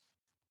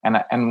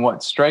 And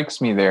what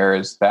strikes me there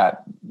is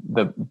that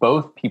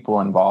both people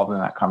involved in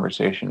that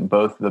conversation,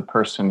 both the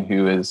person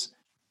who is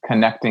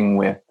connecting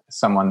with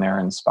someone they're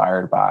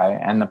inspired by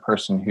and the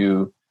person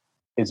who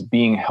is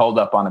being held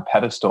up on a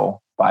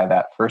pedestal by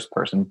that first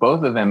person,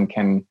 both of them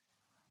can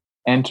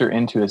enter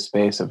into a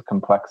space of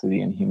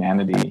complexity and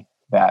humanity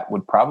that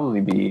would probably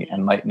be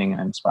enlightening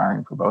and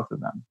inspiring for both of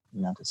them,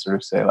 to sort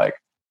of say like,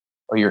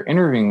 oh, you're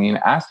interviewing me and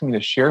asking me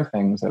to share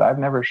things that I've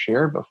never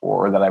shared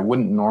before or that I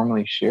wouldn't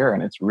normally share.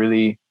 And it's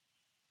really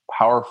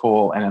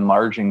powerful and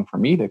enlarging for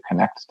me to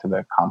connect to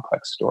the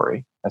complex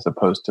story as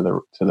opposed to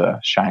the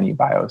shiny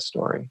bio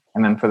story.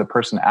 And then for the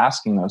person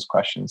asking those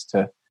questions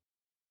to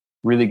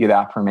really get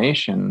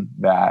affirmation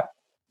that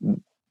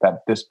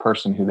this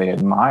person who they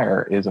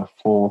admire is a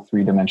full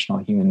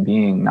 3-dimensional human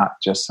being, not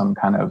just some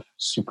kind of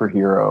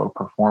superhero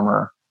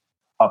performer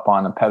up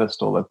on a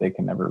pedestal that they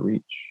can never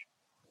reach.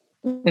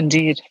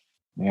 Indeed.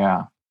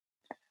 Yeah.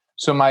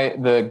 So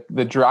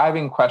the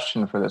driving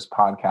question for this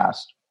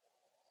podcast,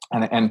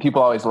 and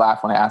people always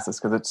laugh when I ask this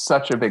because it's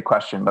such a big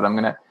question, but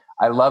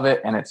I love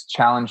it and it's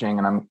challenging,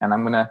 and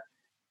I'm going to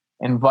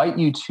invite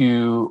you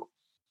to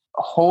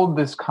hold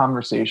this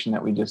conversation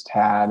that we just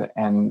had,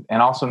 and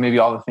also maybe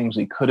all the things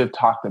we could have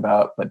talked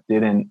about but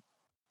didn't,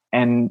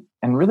 and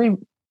really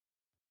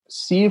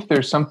see if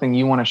there's something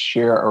you want to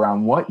share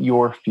around what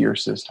your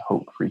fiercest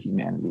hope for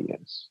humanity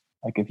is.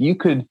 Like if you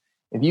could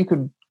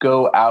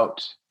go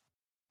out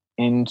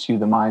into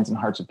the minds and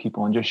hearts of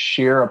people and just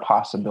share a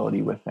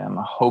possibility with them,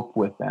 a hope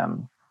with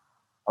them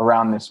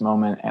around this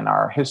moment and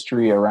our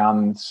history,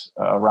 around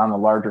the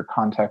larger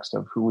context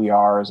of who we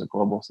are as a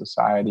global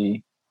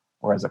society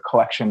or as a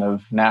collection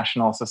of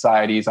national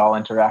societies all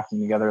interacting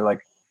together,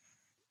 like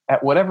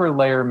at whatever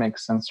layer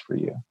makes sense for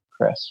you,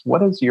 Kris,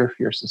 what is your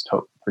fiercest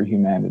hope for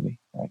humanity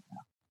right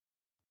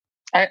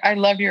now? I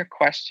love your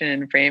question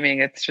and framing.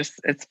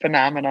 It's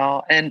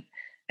phenomenal. And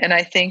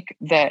I think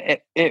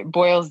that it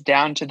boils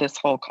down to this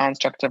whole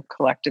construct of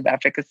collective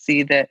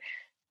efficacy, that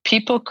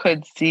people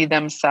could see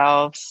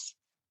themselves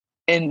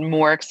in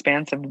more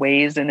expansive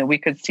ways and that we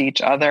could see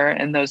each other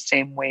in those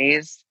same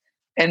ways.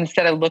 And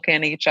instead of looking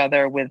at each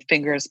other with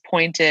fingers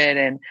pointed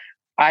and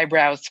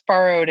eyebrows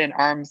furrowed and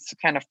arms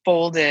kind of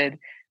folded,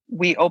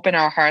 we open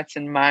our hearts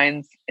and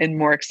minds in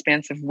more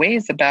expansive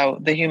ways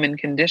about the human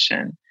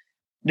condition,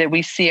 that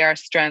we see our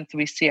strength,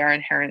 we see our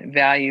inherent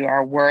value,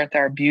 our worth,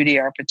 our beauty,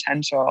 our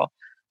potential,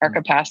 our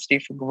capacity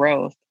for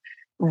growth,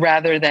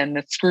 rather than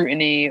the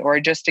scrutiny or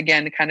just,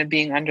 again, kind of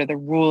being under the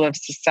rule of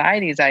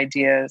society's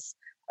ideas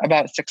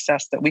about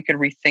success, that we could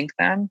rethink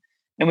them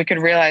and we could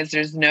realize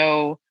there's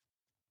no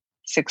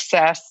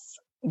success,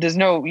 there's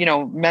no,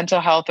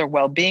 mental health or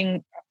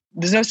well-being.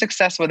 There's no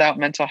success without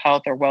mental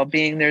health or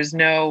well-being. There's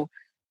no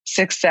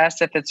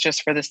success if it's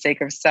just for the sake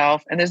of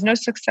self. And there's no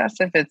success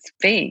if it's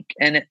fake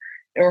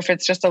or if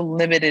it's just a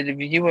limited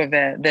view of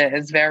it that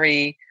is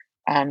very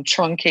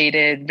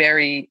truncated,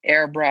 very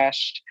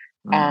airbrushed,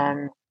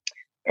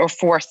 or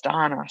forced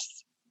on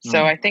us.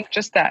 So I think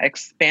just that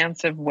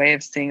expansive way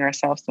of seeing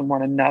ourselves and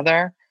one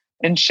another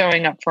and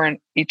showing up for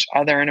each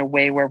other in a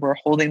way where we're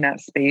holding that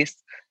space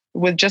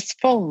with just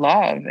full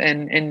love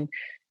and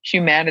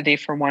humanity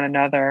for one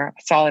another,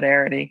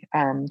 solidarity.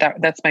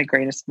 That's my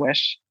greatest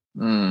wish.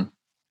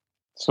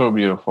 So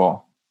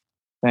beautiful.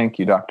 Thank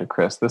you, Dr.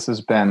 Kris. This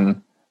has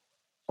been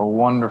a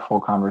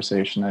wonderful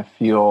conversation. I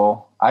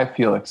feel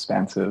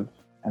expansive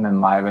and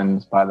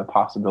enlivened by the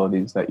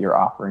possibilities that you're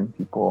offering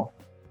people.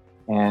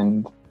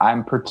 And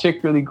I'm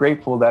particularly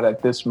grateful that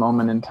at this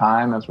moment in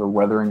time, as we're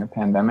weathering a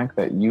pandemic,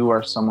 that you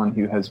are someone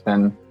who has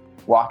been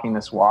walking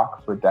this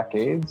walk for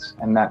decades,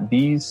 and that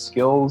these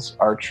skills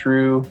are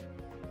true,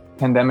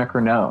 pandemic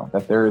or no,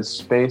 that there is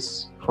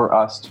space for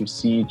us to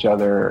see each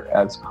other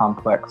as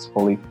complex,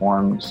 fully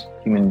formed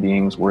human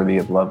beings worthy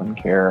of love and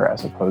care,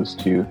 as opposed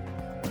to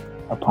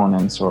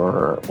opponents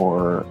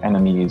or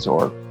enemies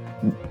or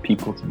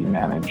people to be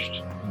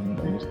managed. And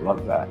I just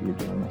love that you're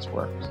doing this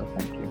work. So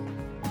thank you.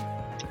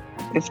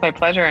 It's my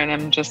pleasure. And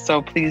I'm just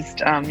so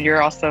pleased.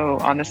 You're also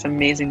on this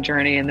amazing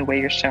journey in the way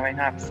you're showing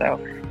up. So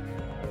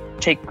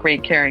take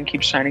great care and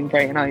keep shining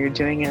bright in all you're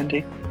doing,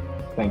 Andy.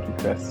 Thank you,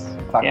 Kris.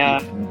 Talk to you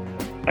soon.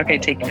 Okay,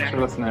 take care. Thanks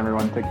for listening,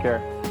 everyone. Take care.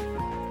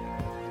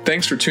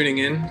 Thanks for tuning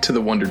in to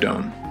the Wonder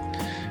Dome.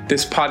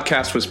 This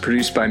podcast was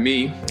produced by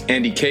me,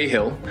 Andy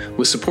Cahill,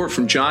 with support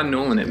from John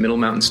Nolan at Middle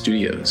Mountain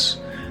Studios.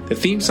 The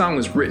theme song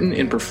was written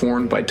and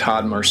performed by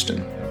Todd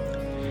Marston.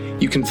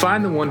 You can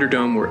find the Wonder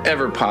Dome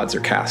wherever pods are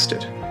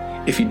casted.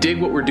 If you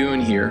dig what we're doing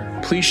here,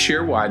 please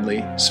share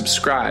widely,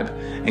 subscribe,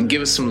 and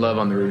give us some love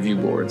on the review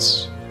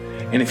boards.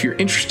 And if you're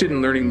interested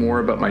in learning more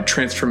about my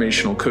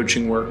transformational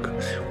coaching work,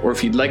 or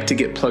if you'd like to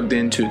get plugged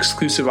into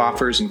exclusive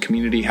offers and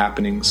community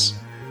happenings,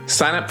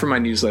 sign up for my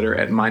newsletter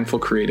at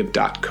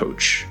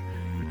mindfulcreative.coach.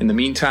 In the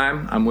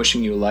meantime, I'm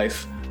wishing you a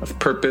life of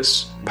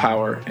purpose,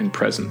 power, and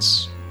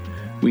presence.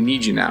 We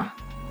need you now,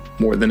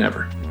 more than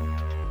ever.